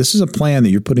about it. This is a plan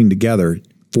that you're putting together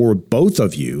for both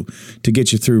of you to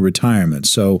get you through retirement.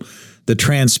 So the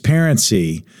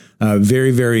transparency,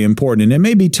 very, very important. And it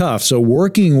may be tough. So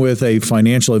working with a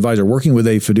financial advisor, working with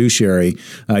a fiduciary,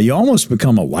 you almost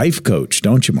become a life coach,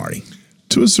 don't you, Marty?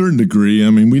 To a certain degree.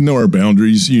 We know our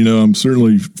boundaries. I'm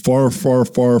certainly far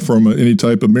from any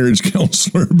type of marriage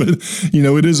counselor, but,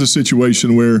 it is a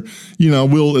situation where, I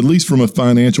will, at least from a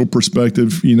financial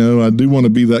perspective, I do want to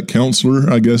be that counselor.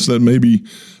 I guess that maybe,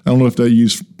 I don't know if they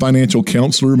use financial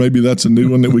counselor. Maybe that's a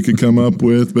new one that we could come up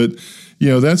with, but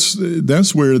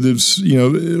that's where this,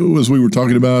 as we were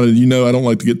talking about it, I don't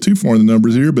like to get too far in the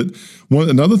numbers here, but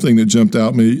another thing that jumped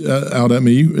out at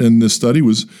me in this study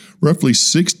was roughly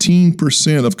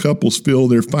 16% of couples feel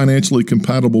they're financially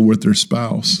compatible with their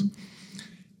spouse.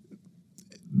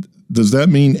 Does that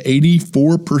mean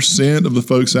 84% of the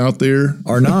folks out there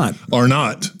are not?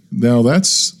 Now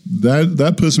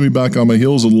that puts me back on my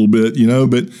heels a little bit,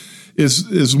 but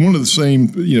it's one of the same,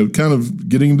 kind of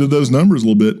getting into those numbers a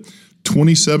little bit.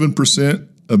 27%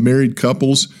 of married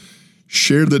couples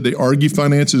share that they argue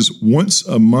finances once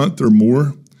a month or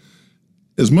more.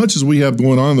 As much as we have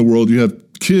going on in the world, you have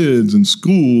kids and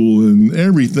school and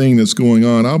everything that's going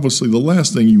on. Obviously, the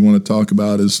last thing you want to talk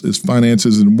about is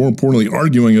finances, and more importantly,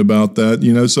 arguing about that.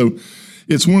 So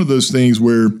it's one of those things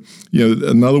where,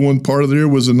 another one part of there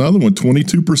was another one.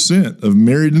 22% of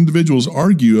married individuals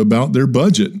argue about their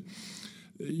budget.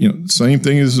 Same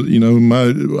thing as,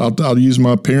 I'll use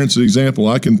my parents as an example.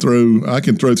 I can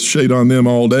throw shade on them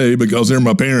all day because they're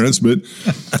my parents. But,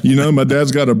 my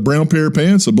dad's got a brown pair of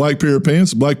pants, a black pair of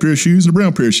pants, a black pair of shoes, and a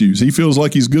brown pair of shoes. He feels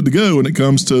like he's good to go when it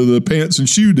comes to the pants and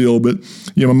shoe deal. But,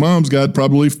 my mom's got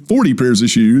probably 40 pairs of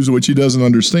shoes, which he doesn't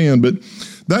understand. But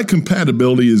that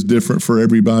compatibility is different for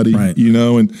everybody,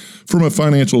 and from a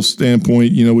financial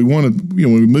standpoint, we want to,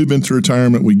 when we move into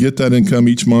retirement, we get that income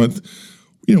each month.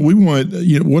 We want,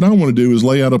 what I want to do is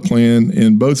lay out a plan,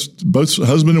 and both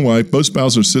husband and wife, both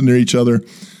spouses are sitting there each other.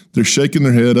 They're shaking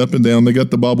their head up and down. They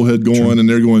got the bobblehead going, and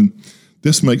they're going,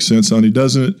 this makes sense, honey,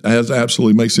 doesn't it? It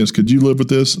absolutely makes sense. Could you live with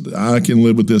this? I can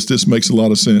live with this. This makes a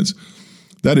lot of sense.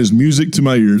 That is music to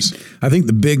my ears. I think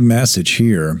the big message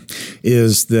here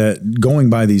is that going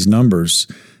by these numbers,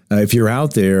 if you're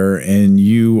out there and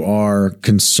you are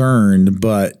concerned,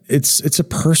 but it's a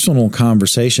personal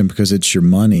conversation because it's your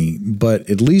money. But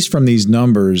at least from these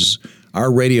numbers,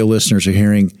 our radio listeners are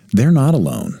hearing they're not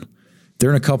alone.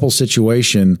 They're in a couple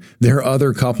situation. There are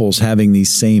other couples having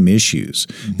these same issues.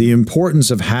 Mm-hmm. The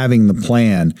importance of having the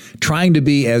plan, trying to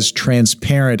be as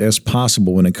transparent as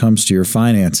possible when it comes to your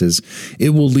finances, it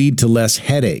will lead to less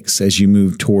headaches as you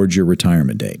move towards your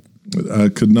retirement date. I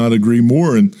could not agree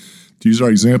more. And to use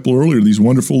our example earlier, these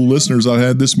wonderful listeners I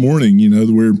had this morning,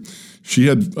 where she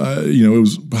had, it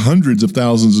was hundreds of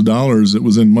thousands of dollars that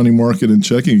was in money market and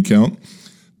checking account.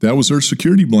 That was her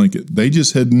security blanket. They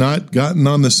just had not gotten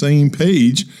on the same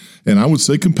page. And I would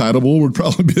say compatible would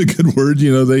probably be a good word.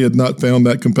 They had not found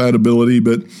that compatibility.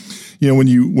 But, when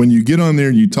you get on there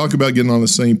and you talk about getting on the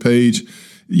same page,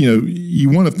 you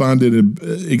want to find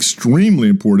it extremely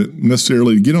important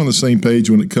necessarily to get on the same page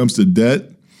when it comes to debt.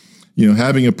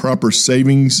 Having a proper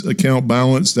savings account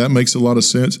balance, that makes a lot of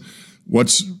sense.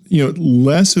 What's,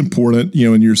 less important,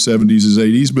 in your 70s is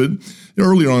 80s, but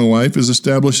earlier on in life is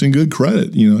establishing good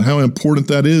credit. How important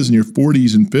that is in your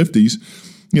 40s and 50s.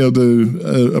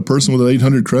 A person with an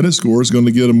 800 credit score is going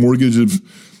to get a mortgage of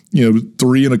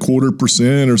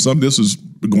 3.25% or something. This is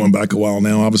going back a while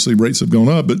now. Obviously, rates have gone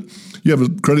up, but you have a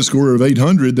credit score of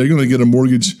 800, they're going to get a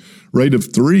mortgage rate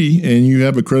of 3, and you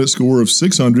have a credit score of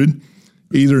 600,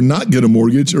 either not get a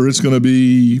mortgage or it's going to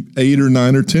be 8 or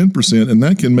 9 or 10%. And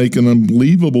that can make an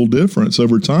unbelievable difference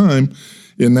over time.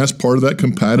 And that's part of that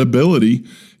compatibility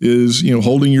is,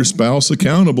 holding your spouse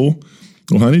accountable.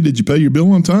 Well, honey, did you pay your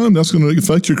bill on time? That's going to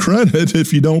affect your credit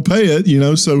if you don't pay it,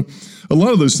 So a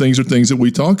lot of those things are things that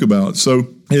we talk about. So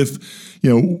if,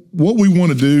 what we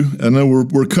want to do, I know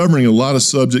we're covering a lot of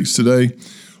subjects today.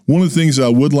 One of the things I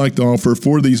would like to offer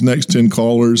for these next 10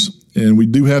 callers, and we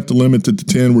do have to limit it to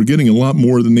 10. We're getting a lot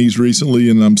more than these recently,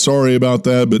 and I'm sorry about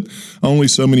that, but only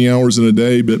so many hours in a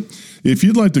day. But if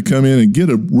you'd like to come in and get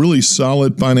a really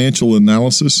solid financial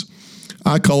analysis,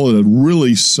 I call it a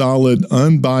really solid,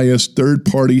 unbiased,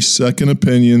 third-party second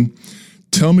opinion.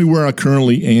 Tell me where I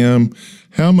currently am.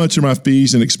 How much are my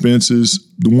fees and expenses,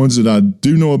 the ones that I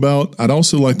do know about? I'd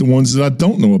also like the ones that I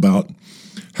don't know about.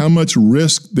 How much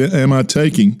risk am I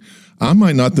taking? I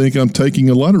might not think I'm taking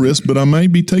a lot of risk, but I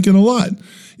might be taking a lot.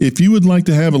 If you would like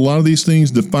to have a lot of these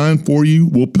things defined for you,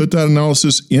 we'll put that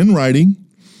analysis in writing,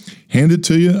 hand it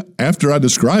to you after I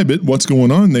describe it, what's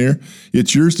going on there.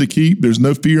 It's yours to keep. There's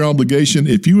no fee or obligation.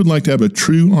 If you would like to have a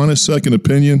true, honest second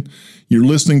opinion, you're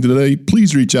listening today,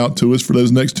 please reach out to us for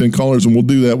those next 10 callers, and we'll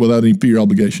do that without any fee or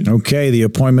obligation. Okay, the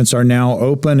appointments are now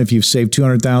open. If you've saved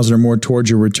 $200,000 or more towards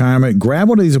your retirement, grab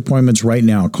one of these appointments right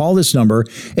now. Call this number,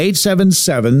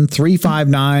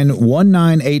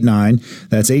 877-359-1989.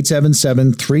 That's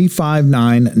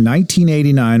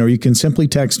 877-359-1989, or you can simply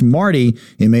text Marty,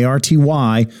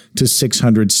 M-A-R-T-Y, to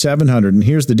 600-700. And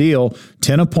here's the deal,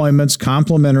 10 appointments,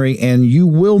 complimentary, and you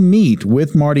will meet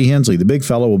with Marty Hensley. The big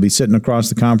fellow will be sitting across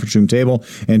the conference room table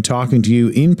and talking to you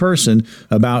in person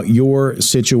about your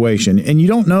situation. And you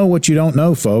don't know what you don't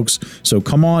know, folks. So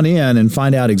come on in and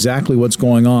find out exactly what's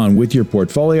going on with your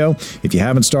portfolio. If you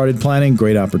haven't started planning,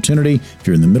 great opportunity. If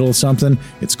you're in the middle of something,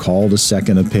 it's called a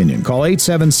second opinion. Call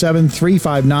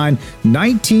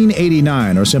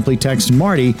 877-359-1989 or simply text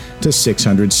Marty to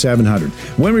 600-700.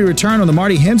 When we return on the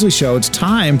Marty Hensley Show, it's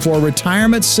time for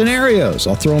retirement scenarios.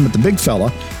 I'll throw them at the big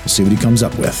fella. We'll see what he comes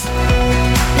up with.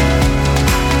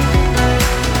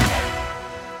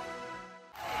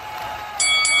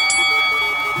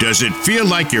 Does it feel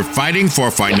like you're fighting for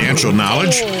financial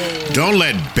knowledge? Don't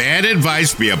let bad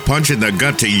advice be a punch in the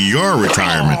gut to your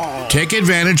retirement. Take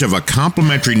advantage of a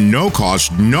complimentary,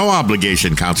 no-cost,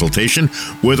 no-obligation consultation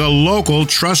with a local,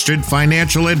 trusted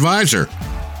financial advisor.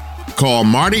 Call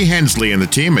Marty Hensley and the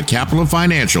team at Capital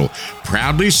Financial,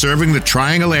 proudly serving the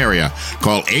Triangle area.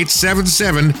 Call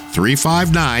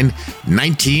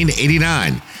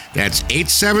 877-359-1989. That's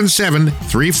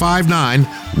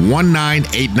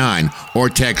 877-359-1989 or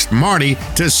text Marty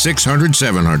to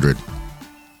 600-700.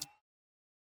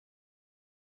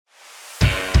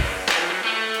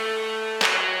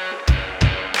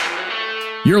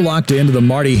 You're locked into the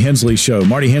Marty Hensley Show.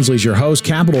 Marty Hensley's your host,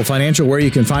 Capital Financial, where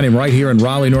you can find him right here in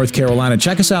Raleigh, North Carolina.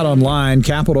 Check us out online,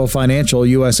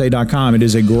 capitalfinancialusa.com. It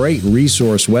is a great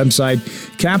resource website,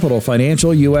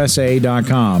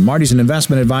 capitalfinancialusa.com. Marty's an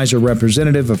investment advisor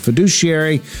representative, a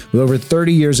fiduciary with over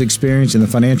 30 years experience in the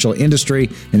financial industry,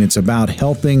 and it's about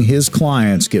helping his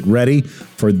clients get ready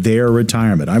for their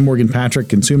retirement. I'm Morgan Patrick,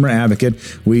 consumer advocate.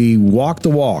 We walk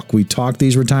the walk. We talk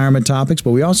these retirement topics,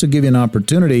 but we also give you an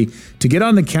opportunity to get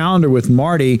on the calendar with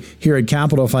Marty here at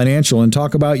Capital Financial and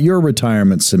talk about your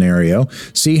retirement scenario,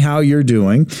 see how you're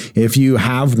doing. If you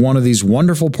have one of these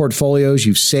wonderful portfolios,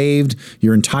 you've saved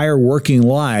your entire working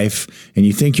life, and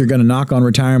you think you're going to knock on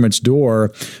retirement's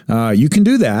door, you can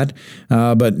do that.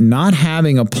 But not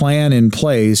having a plan in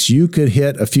place, you could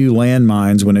hit a few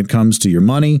landmines when it comes to your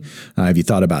money. Have you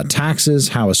thought about taxes?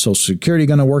 How is Social Security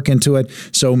going to work into it?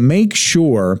 So make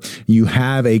sure you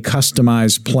have a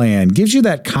customized plan. Gives you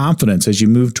that confidence as you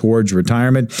move towards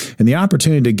retirement, and the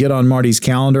opportunity to get on Marty's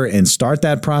calendar and start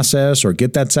that process or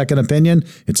get that second opinion.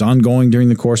 It's ongoing during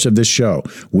the course of this show.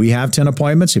 We have 10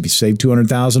 appointments. If you save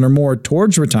 $200,000 or more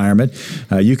towards retirement,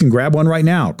 you can grab one right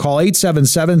now. Call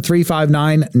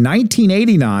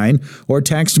 877-359-1989 or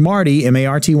text Marty,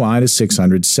 M-A-R-T-Y, to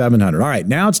 600-700. All right,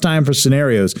 now it's time for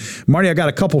scenarios. Marty, I got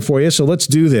a couple for you, so let's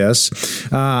do this.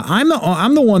 I'm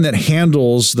the one that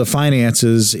handles the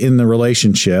finances in the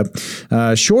relationship.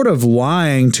 Short of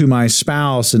lying to my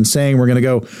spouse and saying we're going to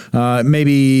go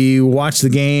maybe watch the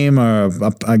game or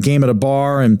a game at a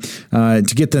bar and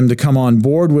to get them to come on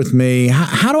board with me,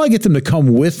 how do I get them to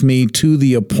come with me to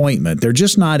the appointment? They're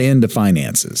just not into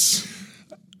finances.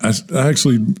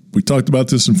 we talked about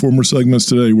this in former segments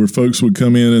today where folks would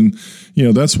come in and,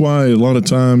 that's why a lot of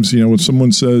times, when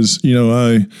someone says,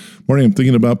 Marty, I'm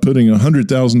thinking about putting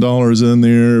 $100,000 in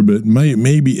there, but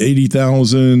maybe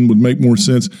 80,000 would make more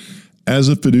sense. As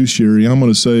a fiduciary, I'm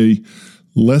going to say,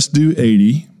 let's do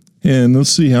 80 and let's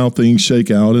see how things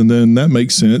shake out. And then that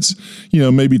makes sense.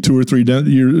 Maybe 2 or 3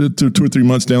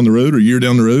 months down the road or a year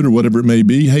down the road or whatever it may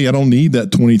be. Hey, I don't need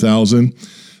that 20,000.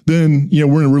 Then,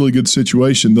 we're in a really good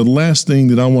situation. The last thing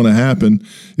that I want to happen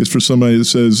is for somebody that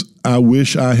says, I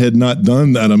wish I had not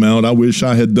done that amount. I wish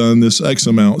I had done this X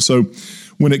amount. So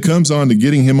when it comes on to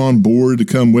getting him on board to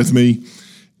come with me,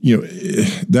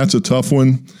 that's a tough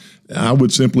one. I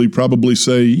would simply probably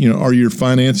say, are your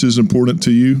finances important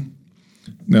to you?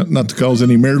 Now, not to cause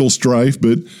any marital strife,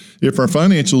 but if our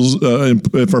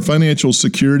financial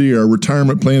security, our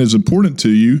retirement plan is important to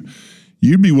you,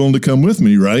 you'd be willing to come with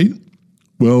me, right?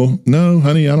 Well, no,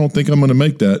 honey, I don't think I'm going to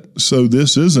make that. So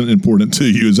this isn't important to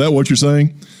you. Is that what you're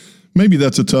saying? Maybe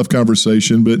that's a tough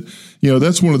conversation, but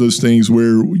that's one of those things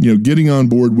where, getting on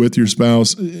board with your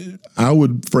spouse, I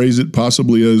would phrase it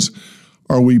possibly as,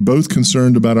 are we both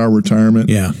concerned about our retirement?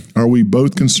 Yeah. Are we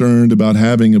both concerned about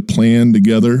having a plan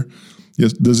together?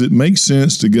 Yes. Does it make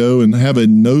sense to go and have a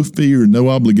no fee or no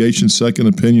obligation second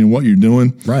opinion on what you're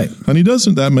doing? Right. Honey,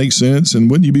 doesn't that make sense?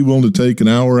 And wouldn't you be willing to take an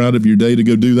hour out of your day to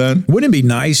go do that? Wouldn't it be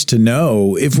nice to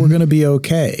know if we're going to be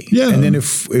okay? Yeah. And then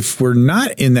if we're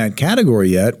not in that category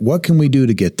yet, what can we do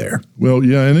to get there? Well,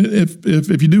 yeah. And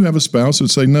if you do have a spouse that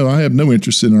say, no, I have no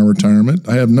interest in our retirement.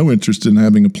 I have no interest in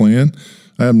having a plan.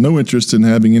 I have no interest in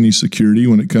having any security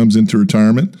when it comes into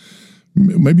retirement.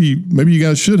 Maybe you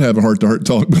guys should have a heart-to-heart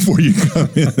talk before you come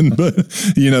in, but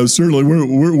certainly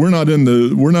we're not in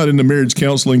the marriage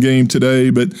counseling game today.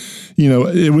 But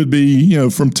it would be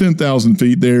from 10,000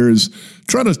 feet there is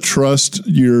try to trust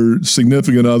your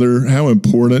significant other how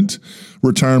important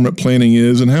retirement planning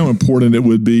is and how important it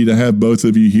would be to have both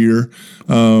of you here.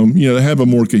 To have a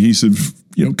more cohesive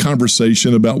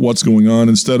conversation about what's going on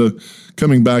instead of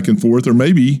coming back and forth, or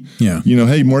maybe,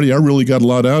 hey, Marty, I really got a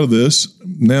lot out of this.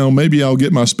 Now maybe I'll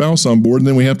get my spouse on board and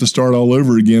then we have to start all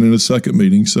over again in a second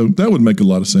meeting. So that would make a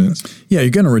lot of sense. Yeah. You're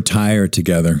going to retire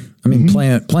together. I mean,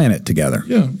 plan it together.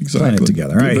 Yeah, exactly. Plan it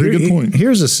together. All right. Very good point.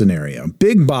 Here's a scenario.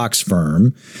 Big box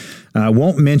firm.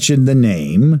 Won't mention the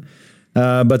name.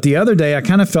 But the other day, I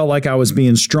kind of felt like I was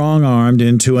being strong-armed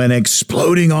into an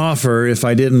exploding offer if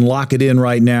I didn't lock it in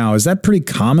right now. Is that pretty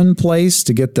commonplace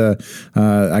to get the,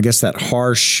 that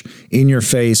harsh,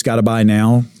 in-your-face,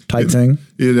 got-to-buy-now type thing?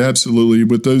 It absolutely.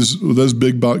 With those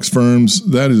big box firms,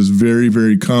 that is very,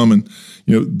 very common.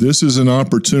 This is an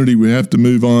opportunity we have to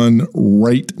move on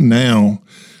right now.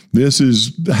 This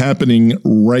is happening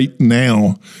right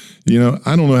now.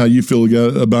 I don't know how you feel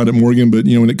about it, Morgan, but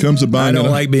when it comes to buying, I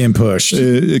don't like being pushed.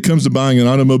 It comes to buying an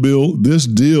automobile. This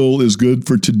deal is good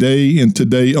for today and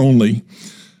today only.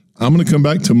 I'm going to come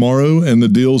back tomorrow, and the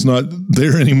deal's not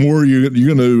there anymore. You're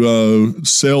going to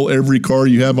sell every car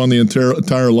you have on the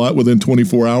entire lot within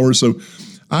 24 hours. So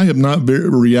I have not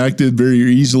reacted very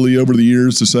easily over the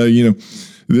years to say,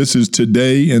 this is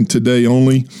today and today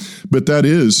only. But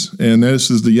this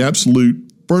is the absolute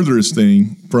furthest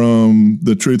thing from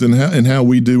the truth and how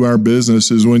we do our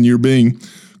business is when you're being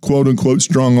quote unquote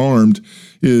strong armed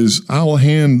is I'll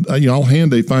hand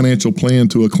a financial plan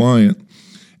to a client.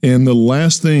 And the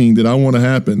last thing that I want to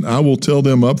happen, I will tell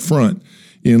them up front,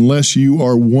 unless you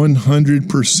are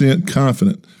 100%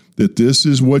 confident that this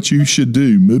is what you should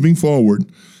do moving forward,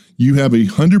 you have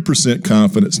 100%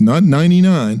 confidence, not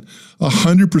 99,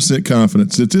 100%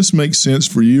 confidence that this makes sense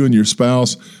for you and your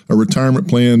spouse, a retirement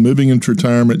plan, moving into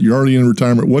retirement, you're already in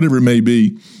retirement, whatever it may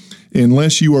be.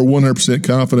 Unless you are 100%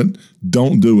 confident,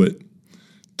 don't do it.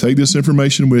 Take this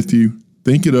information with you,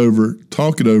 think it over,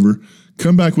 talk it over,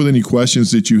 come back with any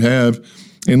questions that you have,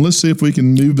 and let's see if we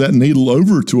can move that needle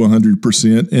over to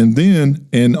 100%. And then,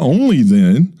 and only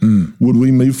then, would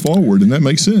we move forward. And that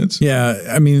makes sense. Yeah.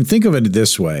 I mean, think of it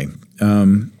this way.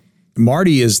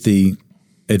 Marty is the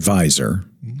advisor.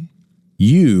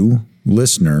 You,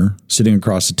 listener, sitting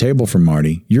across the table from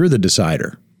Marty, you're the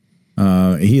decider.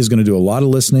 He is going to do a lot of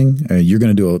listening. You're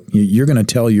going to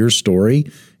tell your story,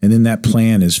 and then that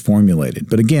plan is formulated.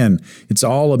 But again, it's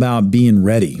all about being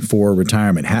ready for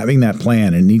retirement, having that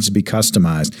plan, and it needs to be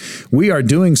customized. We are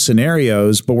doing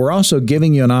scenarios, but we're also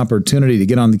giving you an opportunity to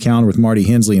get on the calendar with Marty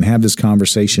Hensley and have this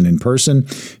conversation in person.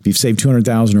 If you've saved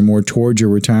 $200,000 or more towards your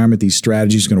retirement, these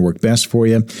strategies are going to work best for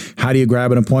you. How do you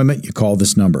grab an appointment? You call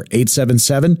this number,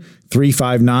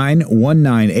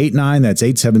 877-359-1989. That's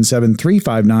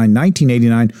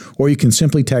 877-359-1989. Or you can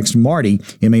simply text Marty,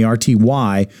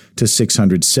 M-A-R-T-Y, to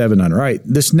 600-600. 600-700. All right,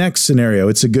 this next scenario,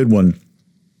 it's a good one.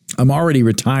 I'm already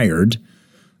retired.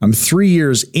 I'm 3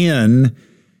 years in,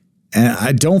 and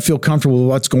I don't feel comfortable with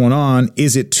what's going on.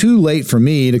 Is it too late for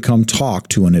me to come talk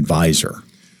to an advisor?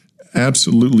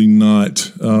 Absolutely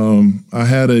not. I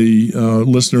had a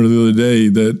listener the other day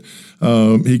that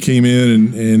he came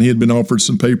in and he had been offered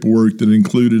some paperwork that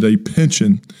included a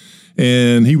pension.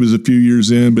 And he was a few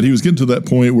years in, but he was getting to that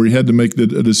point where he had to make a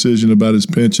decision about his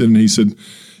pension. And he said,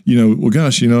 well,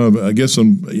 gosh, I guess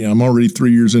I'm already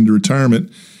 3 years into retirement.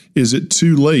 Is it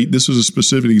too late? This was a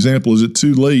specific example. Is it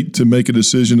too late to make a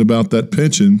decision about that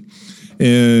pension?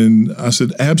 And I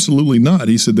said, absolutely not.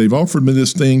 He said, they've offered me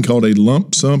this thing called a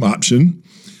lump sum option.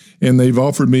 And they've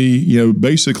offered me,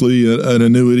 basically an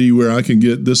annuity where I can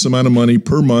get this amount of money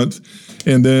per month.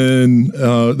 And then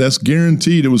that's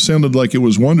guaranteed. It sounded like it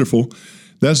was wonderful.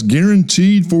 That's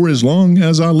guaranteed for as long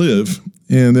as I live.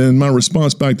 And then my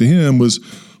response back to him was,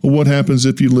 well, what happens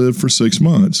if you live for 6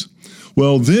 months?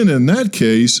 Well, then in that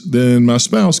case, then my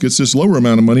spouse gets this lower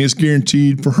amount of money. It's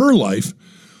guaranteed for her life.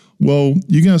 Well,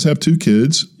 you guys have 2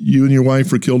 kids. You and your wife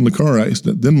were killed in a car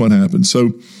accident. Then what happens?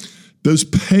 So those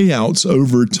payouts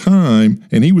over time,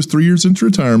 and he was 3 years into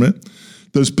retirement,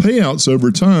 those payouts over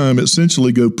time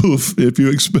essentially go poof if you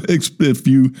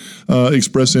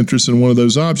express interest in one of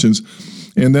those options.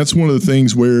 And that's one of the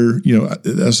things where,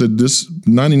 I said this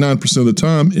 99% of the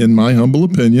time, in my humble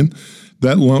opinion,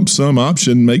 that lump sum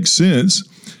option makes sense.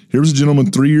 Here was a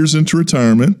gentleman 3 years into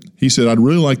retirement. He said, I'd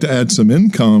really like to add some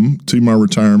income to my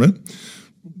retirement.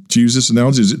 To use this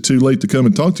analogy, is it too late to come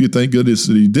and talk to you? Thank goodness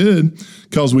that he did,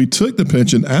 because we took the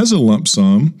pension as a lump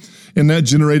sum, and that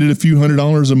generated a few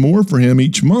 $100s or more for him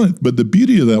each month. But the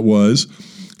beauty of that was,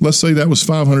 let's say that was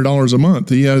 $500 a month.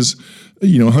 He has,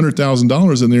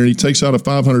 $100,000 in there, and he takes out a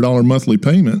 $500 monthly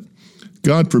payment.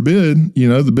 God forbid,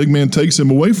 the big man takes him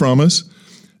away from us.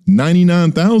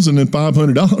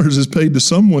 $99,500 is paid to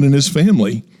someone in his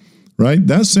family, right?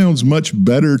 That sounds much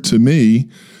better to me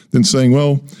than saying,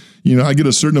 well, I get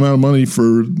a certain amount of money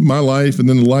for my life and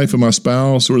then the life of my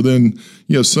spouse, or then,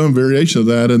 some variation of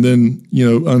that. And then,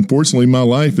 unfortunately, my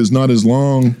life is not as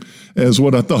long as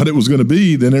what I thought it was going to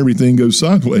be. Then everything goes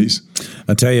sideways.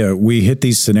 I'll tell you, we hit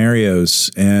these scenarios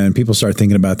and people start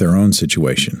thinking about their own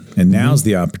situation. And now's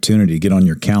the opportunity to get on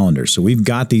your calendar. So we've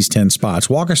got these 10 spots.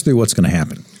 Walk us through what's going to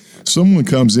happen. Someone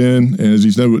comes in, and as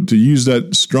you know, to use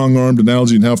that strong-armed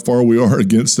analogy and how far we are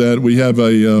against that, we have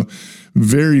a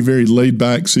very, very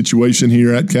laid-back situation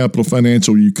here at Capital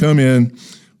Financial. You come in,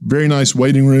 very nice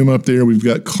waiting room up there. We've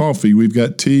got coffee, we've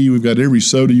got tea, we've got every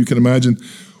soda you can imagine.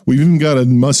 We've even got a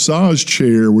massage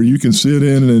chair where you can sit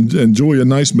in and enjoy a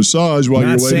nice massage while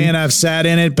you're waiting. Not saying I've sat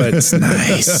in it, but it's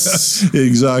nice.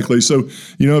 Exactly. So,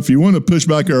 if you want to push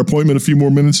back our appointment a few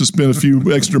more minutes to spend a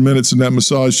few extra minutes in that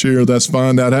massage chair, that's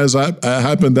fine. That has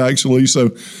happened actually. So,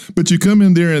 but you come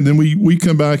in there, and then we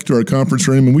come back to our conference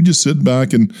room, and we just sit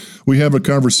back and we have a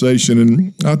conversation.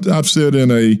 And I've said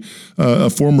in a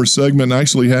former segment,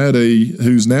 actually had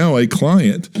who's now a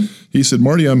client. He said,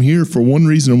 Marty, I'm here for one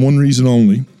reason and one reason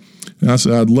only. And I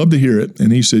said, I'd love to hear it.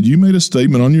 And he said, you made a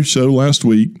statement on your show last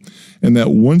week, and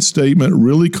that one statement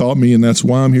really caught me, and that's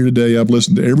why I'm here today. I've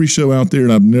listened to every show out there,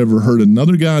 and I've never heard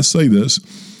another guy say this.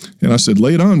 And I said,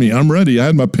 lay it on me. I'm ready. I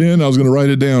had my pen. I was going to write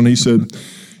it down. He said,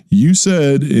 you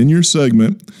said in your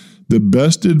segment, the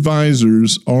best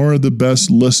advisors are the best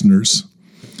listeners.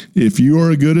 If you are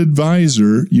a good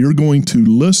advisor, you're going to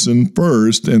listen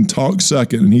first and talk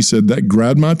second. And he said, that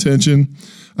grabbed my attention.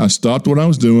 I stopped what I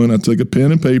was doing. I took a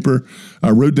pen and paper. I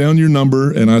wrote down your number,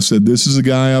 and I said, this is a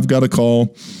guy I've got to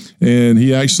call. And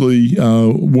he actually,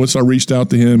 once I reached out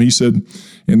to him, he said,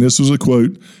 and this was a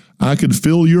quote, I could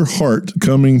feel your heart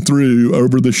coming through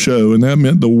over the show. And that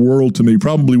meant the world to me.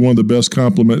 Probably one of the best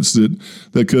compliments that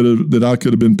I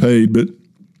could have been paid. But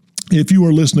if you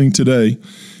are listening today,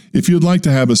 if you'd like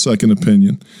to have a second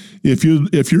opinion, if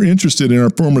you're interested in our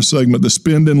former segment, the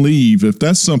spend and leave, if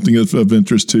that's something of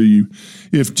interest to you,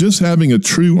 if just having a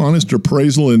true, honest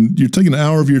appraisal, and you're taking an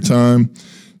hour of your time,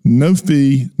 no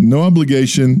fee, no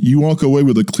obligation, you walk away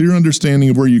with a clear understanding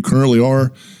of where you currently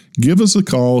are, give us a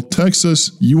call, text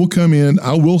us, you will come in,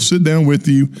 I will sit down with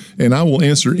you, and I will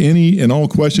answer any and all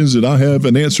questions that I have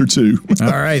an answer to. All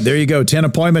right, there you go. 10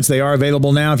 appointments. They are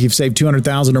available now. If you've saved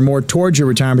 $200,000 or more towards your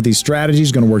retirement, these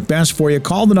strategies are going to work best for you.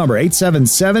 Call the number,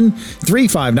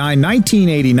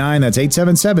 877-359-1989. That's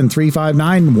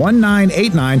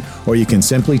 877-359-1989. Or you can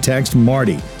simply text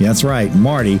Marty. That's right,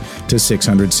 Marty to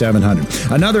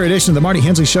 600-700. Another edition of the Marty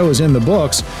Hensley Show is in the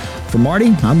books. For Marty,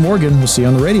 I'm Morgan. We'll see you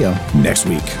on the radio next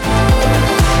week.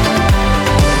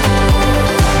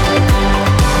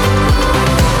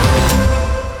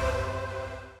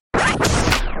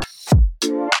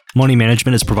 Money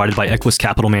management is provided by Equus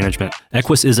Capital Management.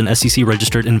 Equus is an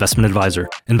SEC-registered investment advisor.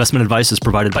 Investment advice is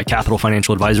provided by Capital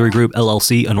Financial Advisory Group,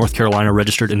 LLC, a North Carolina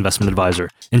registered investment advisor.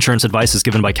 Insurance advice is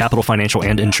given by Capital Financial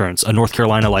and Insurance, a North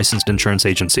Carolina licensed insurance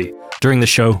agency. During this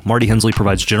show, Marty Hensley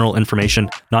provides general information,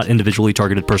 not individually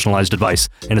targeted personalized advice,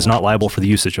 and is not liable for the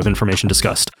usage of information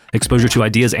discussed. Exposure to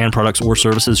ideas and products or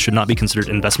services should not be considered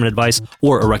investment advice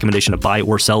or a recommendation to buy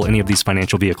or sell any of these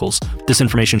financial vehicles. This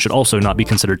information should also not be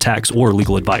considered tax or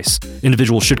legal advice.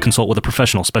 Individuals should consult with a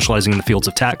professional specializing in the fields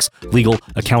of tax, legal,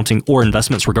 accounting, or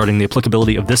investments regarding the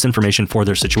applicability of this information for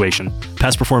their situation.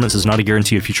 Past performance is not a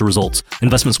guarantee of future results.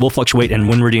 Investments will fluctuate and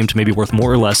when redeemed may be worth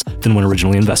more or less than when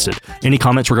originally invested. Any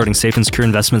comments regarding safe and secure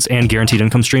investments and guaranteed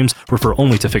income streams refer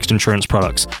only to fixed insurance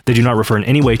products. They do not refer in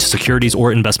any way to securities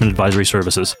or investment advisory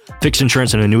services. Fixed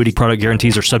insurance and annuity product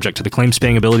guarantees are subject to the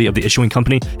claims-paying ability of the issuing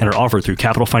company and are offered through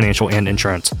Capital Financial and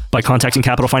Insurance. By contacting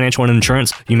Capital Financial and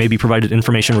Insurance, you may be provided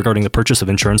information regarding the purchase of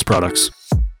insurance products.